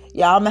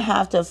 Yeah, I'm going to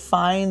have to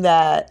find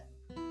that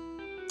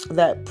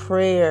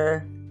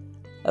prayer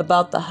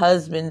about the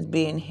husbands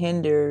being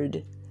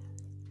hindered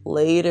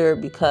later,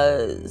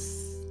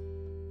 because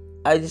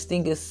I just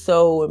think it's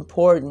so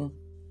important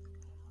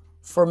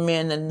for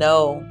men to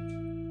know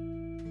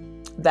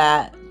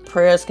that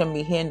prayers can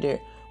be hindered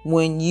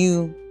when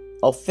you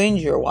offend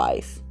your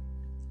wife.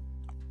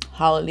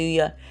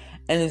 Hallelujah.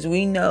 And as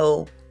we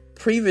know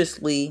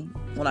previously,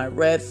 when I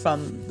read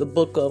from the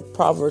book of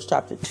Malachi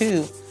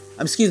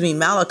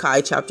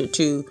chapter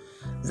 2,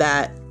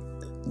 that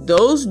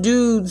those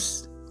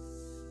dudes,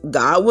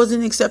 God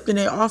wasn't accepting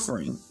their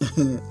offering.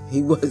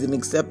 He wasn't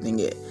accepting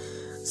it.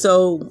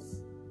 So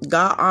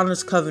God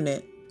honors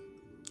covenant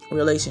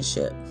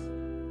relationship.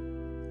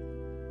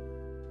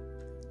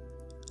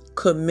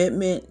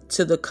 Commitment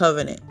to the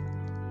covenant.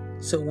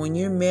 So when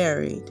you're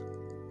married,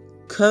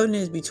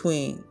 covenant is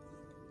between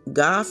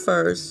God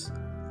first,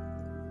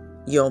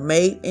 your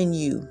mate and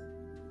you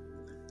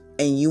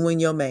and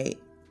your mate.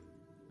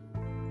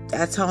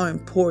 That's how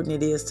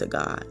important it is to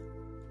God.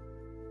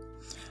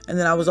 And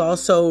then I was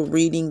also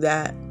reading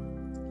that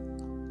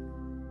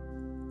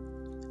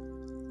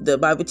the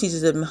Bible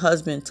teaches a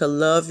husband to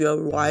love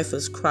your wife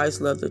as Christ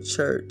loved the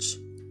church.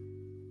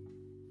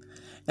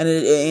 And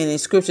in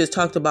scriptures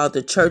talked about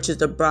the church is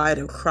the bride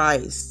of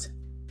Christ.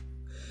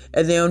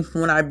 And then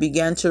when I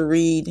began to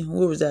read,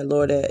 where was that,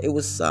 Lord, at? It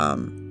was,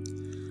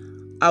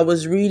 I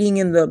was reading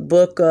in the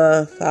book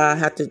of, I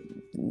have to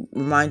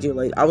remind you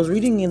later. I was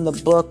reading in the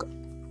book,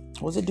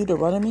 was it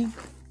Deuteronomy?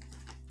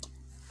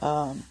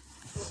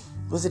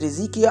 Was it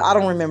Ezekiel? I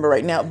don't remember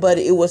right now, but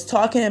it was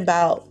talking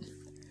about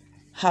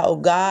how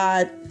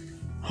God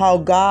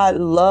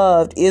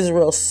loved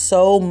Israel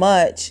so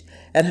much,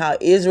 and how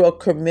Israel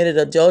committed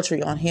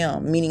adultery on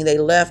him, meaning they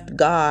left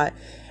God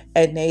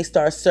and they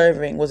start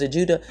serving, was it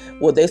Judah?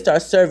 Well, they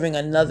start serving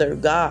another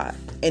God,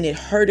 and it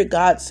hurted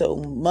God so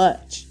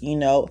much,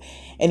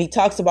 and he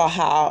talks about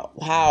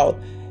how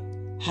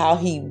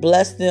he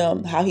blessed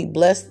them, how he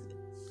blessed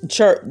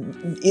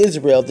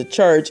Israel, the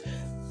church.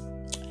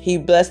 He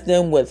blessed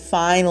them with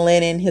fine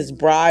linen, his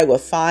bride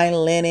with fine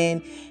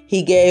linen.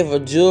 He gave her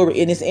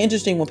jewelry. And it's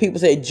interesting when people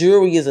say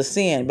jewelry is a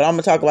sin, but I'm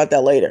going to talk about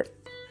that later.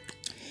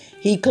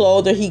 He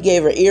clothed her. He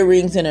gave her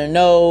earrings in her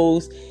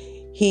nose.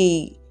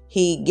 He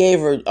gave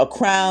her a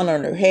crown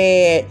on her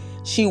head.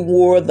 She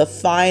wore the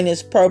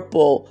finest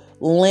purple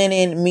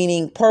linen,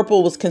 meaning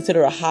purple was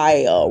considered a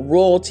high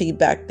royalty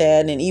back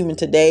then, and even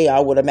today, I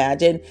would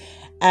imagine.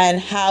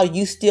 And how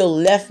you still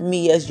left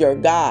me as your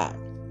God.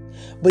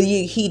 But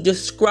he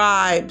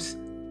describes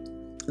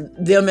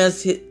them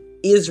as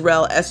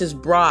Israel, as his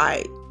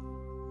bride,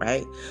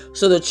 right?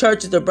 So the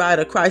church is the bride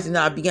of Christ. And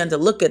I began to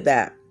look at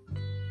that.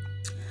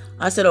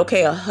 I said,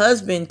 okay, a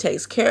husband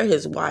takes care of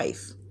his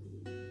wife.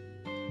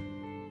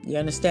 You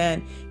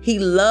understand? He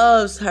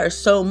loves her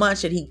so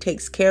much that he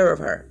takes care of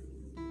her,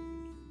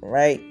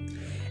 right?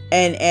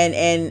 And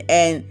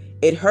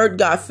it hurt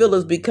God's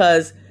feelings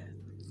because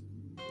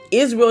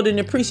Israel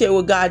didn't appreciate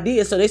what God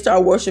did, so they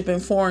started worshiping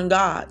foreign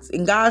gods.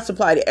 And God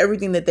supplied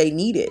everything that they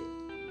needed.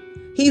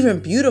 He even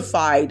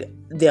beautified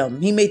them.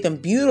 He made them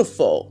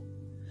beautiful.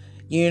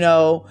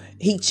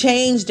 He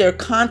changed their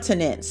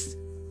continents,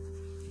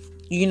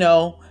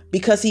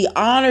 because he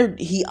honored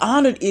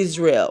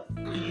Israel.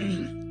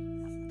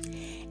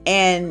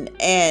 And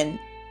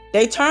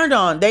they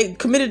they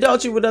committed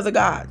adultery with other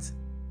gods.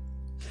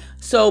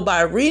 So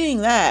by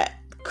reading that,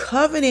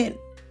 covenant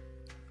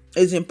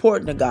is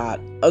important to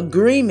God.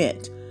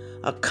 Agreement,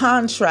 a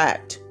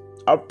contract,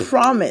 a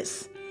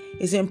promise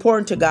is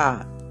important to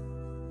God,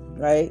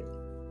 right?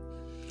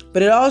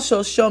 But it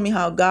also showed me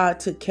how God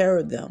took care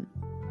of them.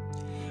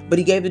 But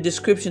he gave the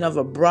description of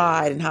a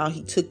bride and how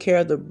he took care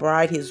of the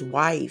bride, his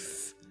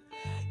wife,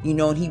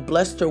 and he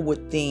blessed her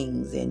with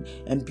things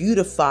and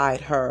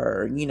beautified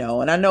her,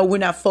 and I know we're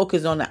not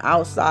focused on the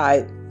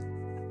outside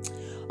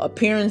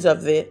appearance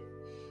of it,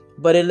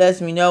 but it lets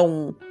me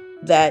know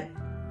that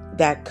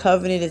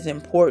covenant is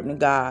important to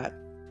God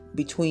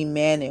between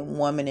man and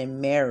woman in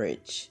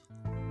marriage.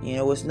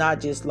 It's not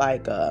just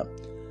like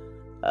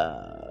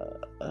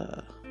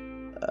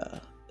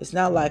it's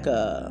not like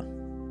a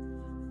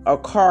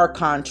car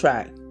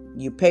contract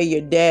You pay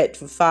your debt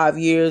for 5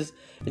 years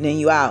and then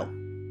you out.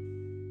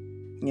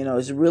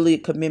 It's really a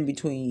commitment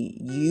between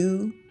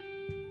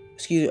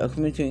a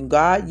commitment between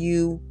God,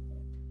 you,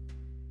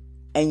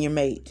 and your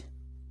mate.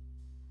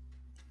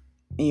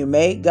 And your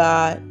mate,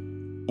 God,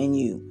 and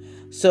you.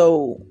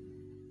 So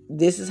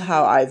this is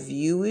how I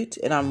view it,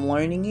 and I'm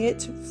learning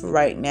it for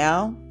right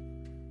now.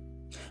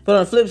 But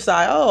on the flip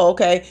side,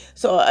 okay.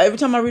 So every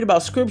time I read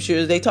about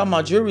scriptures, they talk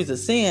about jewelry is a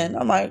sin.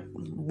 I'm like,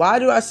 why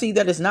do I see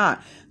that it's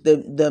not?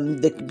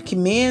 The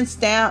men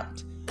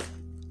stamped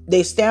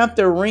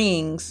their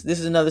rings. This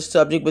is another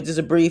subject, but this is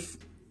a brief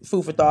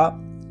food for thought.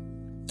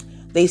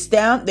 They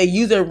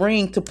use their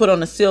ring to put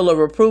on a seal of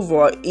approval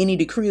or any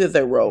decree that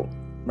they wrote,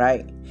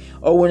 right?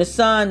 Or when the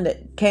son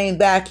came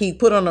back, he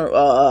put on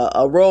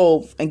a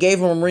robe and gave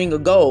him a ring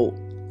of gold.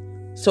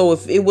 So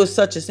if it was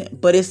such a sin,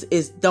 but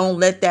it's don't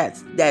let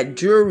that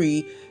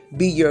jewelry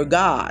be your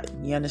God.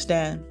 You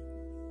understand?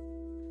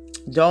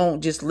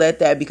 Don't just let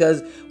that,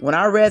 because when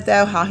I read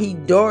that, how he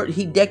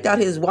decked out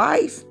his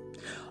wife.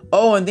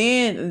 Oh, and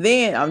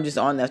then I'm just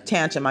on the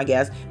tangent, I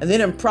guess. And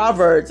then in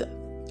Proverbs,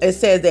 it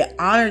says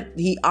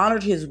he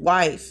honored his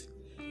wife.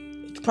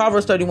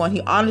 Proverbs 31,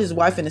 he honored his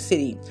wife in the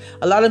city.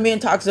 A lot of men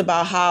talks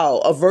about how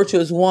a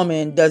virtuous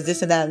woman does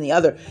this and that and the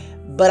other.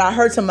 But I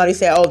heard somebody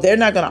say, they're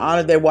not going to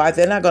honor their wife.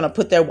 They're not going to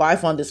put their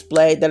wife on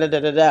display,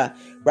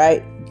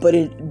 right?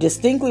 But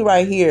distinctly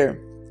right here,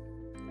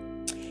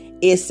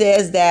 it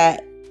says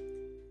that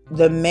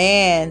the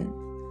man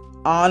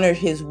honored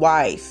his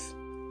wife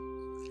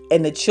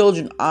and the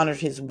children honored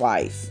his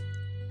wife.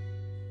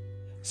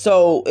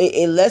 So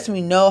it lets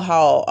me know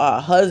how a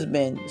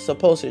husband is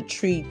supposed to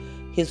treat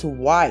his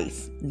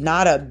wife,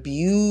 not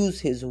abuse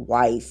his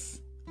wife.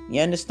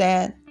 You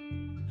understand?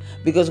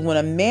 Because when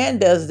a man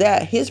does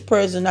that, his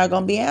prayers are not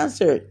going to be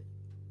answered.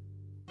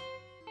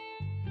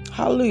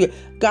 Hallelujah.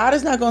 God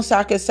is not going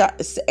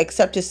to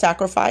accept his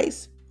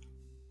sacrifice.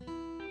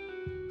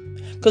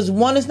 Because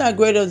one is not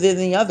greater than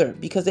the other,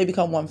 because they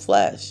become one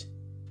flesh.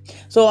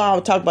 So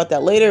I'll talk about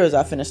that later as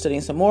I finish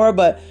studying some more.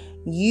 But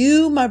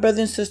you, my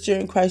brother and sister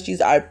in Christ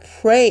Jesus, I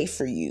pray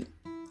for you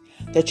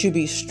that you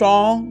be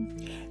strong,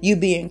 you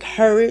be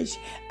encouraged,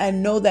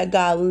 and know that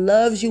God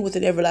loves you with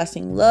an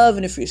everlasting love.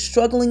 And if you're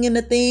struggling in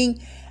a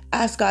thing,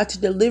 ask God to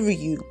deliver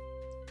you.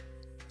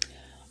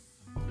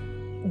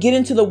 Get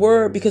into the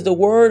word, because the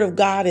word of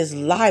God is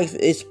life.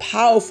 It's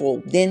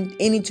powerful than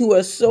any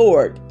two-edged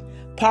sword.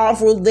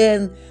 Powerful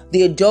than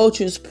the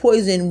adulterous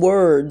poison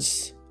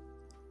words.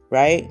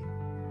 Right?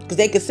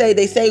 Because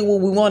they say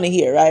what we want to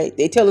hear, right?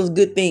 They tell us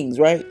good things,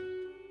 right?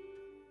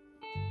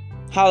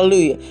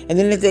 Hallelujah. And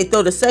then if they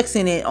throw the sex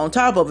in it on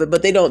top of it,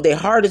 but they don't, their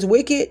heart is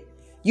wicked,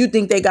 you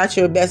think they got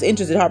your best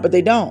interest at heart, but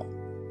they don't.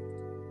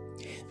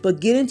 But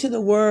get into the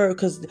word,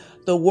 because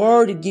the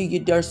word will give you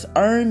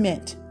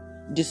discernment,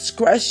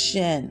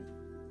 discretion.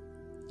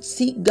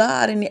 Seek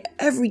God in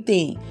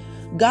everything.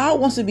 God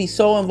wants to be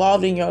so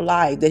involved in your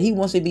life that he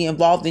wants to be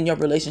involved in your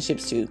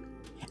relationships too.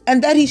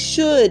 And that he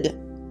should.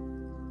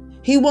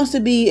 He wants to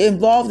be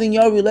involved in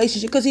your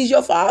relationship because he's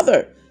your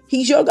father.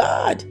 He's your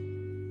God.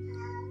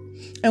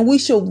 And we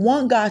should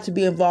want God to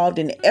be involved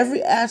in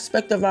every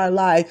aspect of our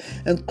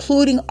life,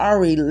 including our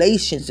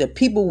relations, the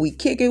people we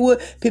kick it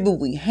with, people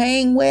we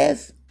hang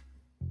with.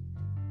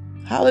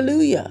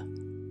 Hallelujah.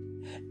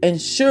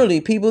 And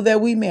surely people that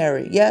we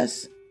marry.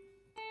 Yes.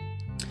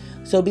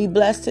 So be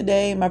blessed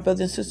today, my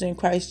brother and sister in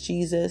Christ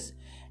Jesus,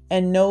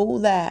 and know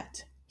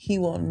that he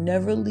will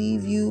never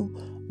leave you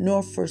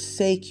nor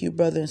forsake you,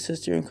 brother and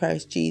sister in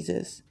Christ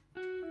Jesus.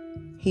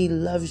 He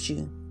loves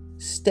you.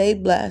 Stay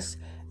blessed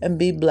and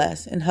be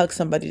blessed, and hug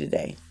somebody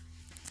today.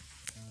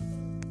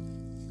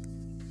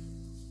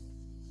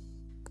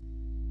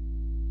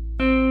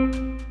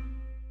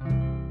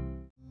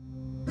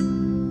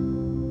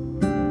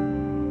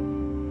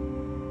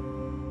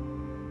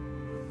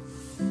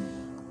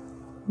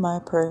 My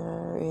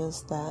prayer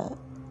is that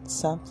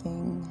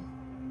something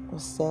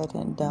was said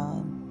and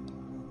done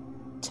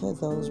to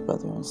those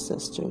brothers and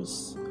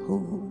sisters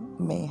who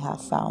may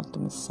have found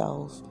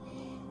themselves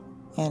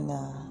in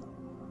a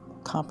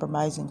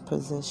compromising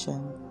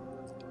position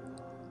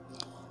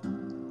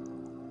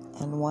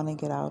and want to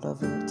get out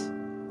of it.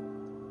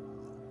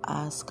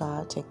 Ask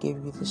God to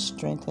give you the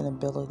strength and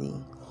ability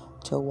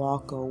to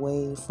walk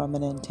away from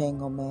an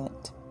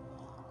entanglement,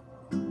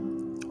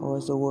 or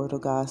as the word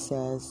of God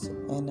says,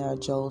 in an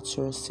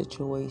adulterous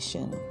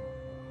situation,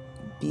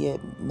 be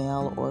it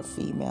male or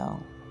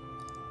female,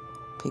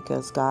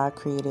 because God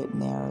created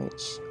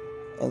marriage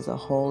as a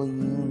holy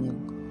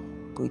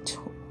union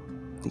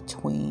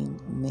between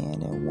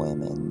men and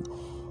women,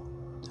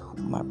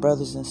 my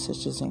brothers and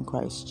sisters in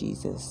Christ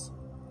Jesus.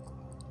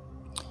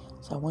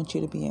 So I want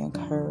you to be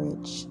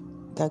encouraged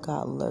that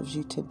God loves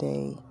you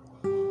today.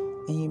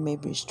 And you may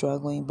be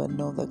struggling, but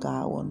know that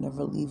God will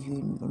never leave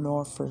you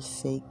nor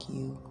forsake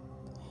you.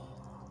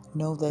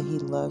 Know that he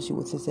loves you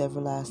with his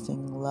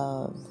everlasting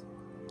love.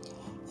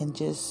 And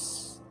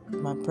just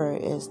my prayer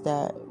is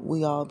that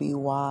we all be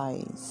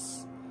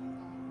wise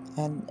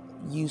and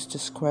use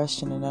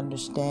discretion and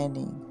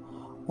understanding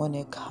when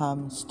it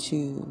comes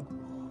to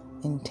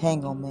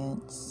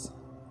entanglements,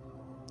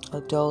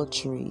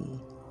 adultery,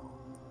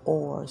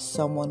 or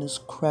someone who's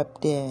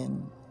crept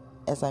in,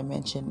 as I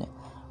mentioned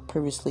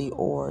previously,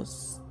 or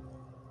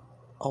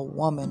a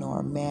woman or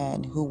a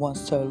man who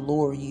wants to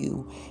lure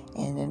you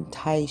and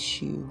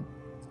entice you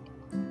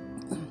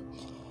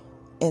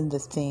in the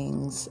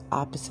things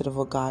opposite of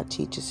what God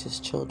teaches his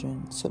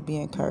children. So be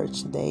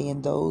encouraged today.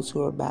 And those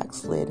who are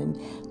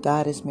backslidden,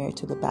 God is married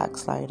to the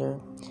backslider.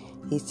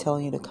 He's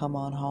telling you to come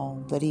on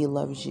home, that he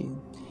loves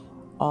you.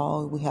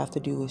 All we have to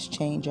do is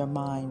change our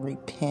mind,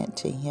 repent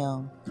to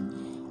him,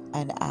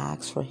 and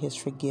ask for his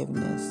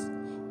forgiveness,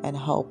 and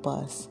help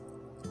us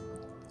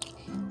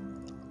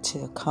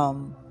to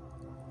come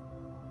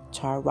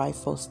to our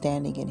rightful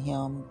standing in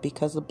him,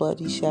 because the blood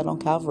he shed on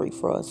Calvary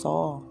for us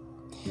all.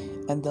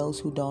 And those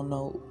who don't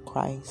know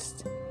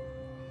Christ,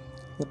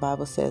 the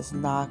Bible says,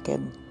 knock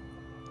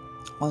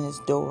on his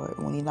door.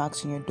 When he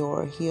knocks on your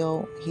door,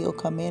 he'll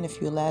come in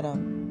if you let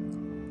him.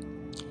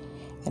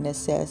 And it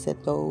says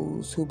that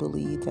those who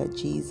believe that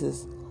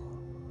Jesus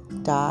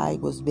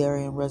died, was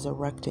buried, and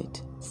resurrected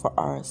for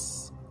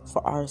us,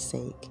 for our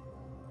sake,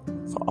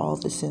 for all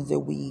the sins that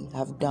we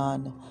have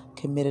done,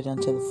 committed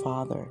unto the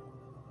Father,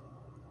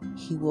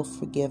 he will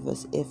forgive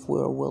us if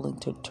we're willing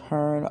to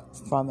turn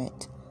from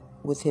it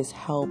with his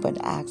help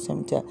and ask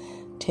him to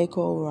take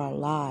over our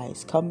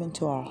lives, come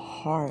into our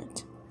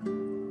heart.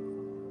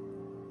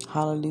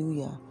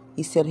 Hallelujah.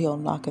 He said he'll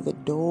knock at the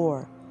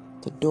door.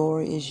 The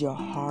door is your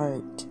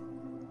heart.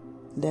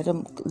 Let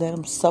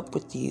him sup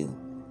with you.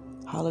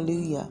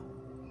 Hallelujah.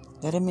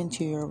 Let him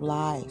into your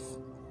life.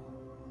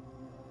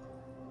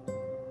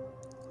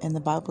 And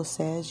the Bible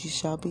says you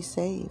shall be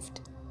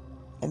saved.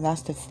 And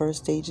that's the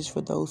first stages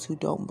for those who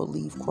don't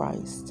believe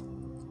Christ.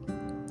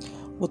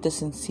 With a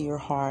sincere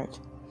heart,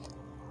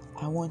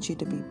 I want you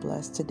to be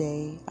blessed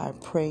today. I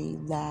pray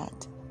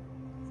that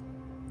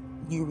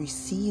you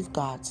receive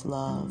God's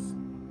love.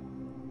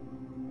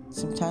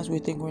 Sometimes we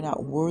think we're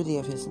not worthy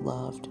of his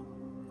love,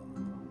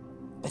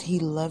 but he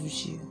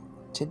loves you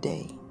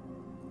today.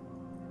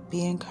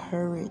 Be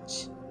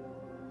encouraged.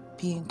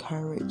 Be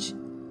encouraged.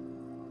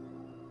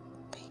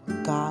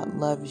 God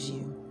loves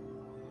you.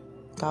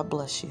 God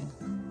bless you.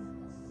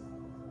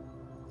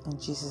 In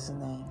Jesus'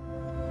 name.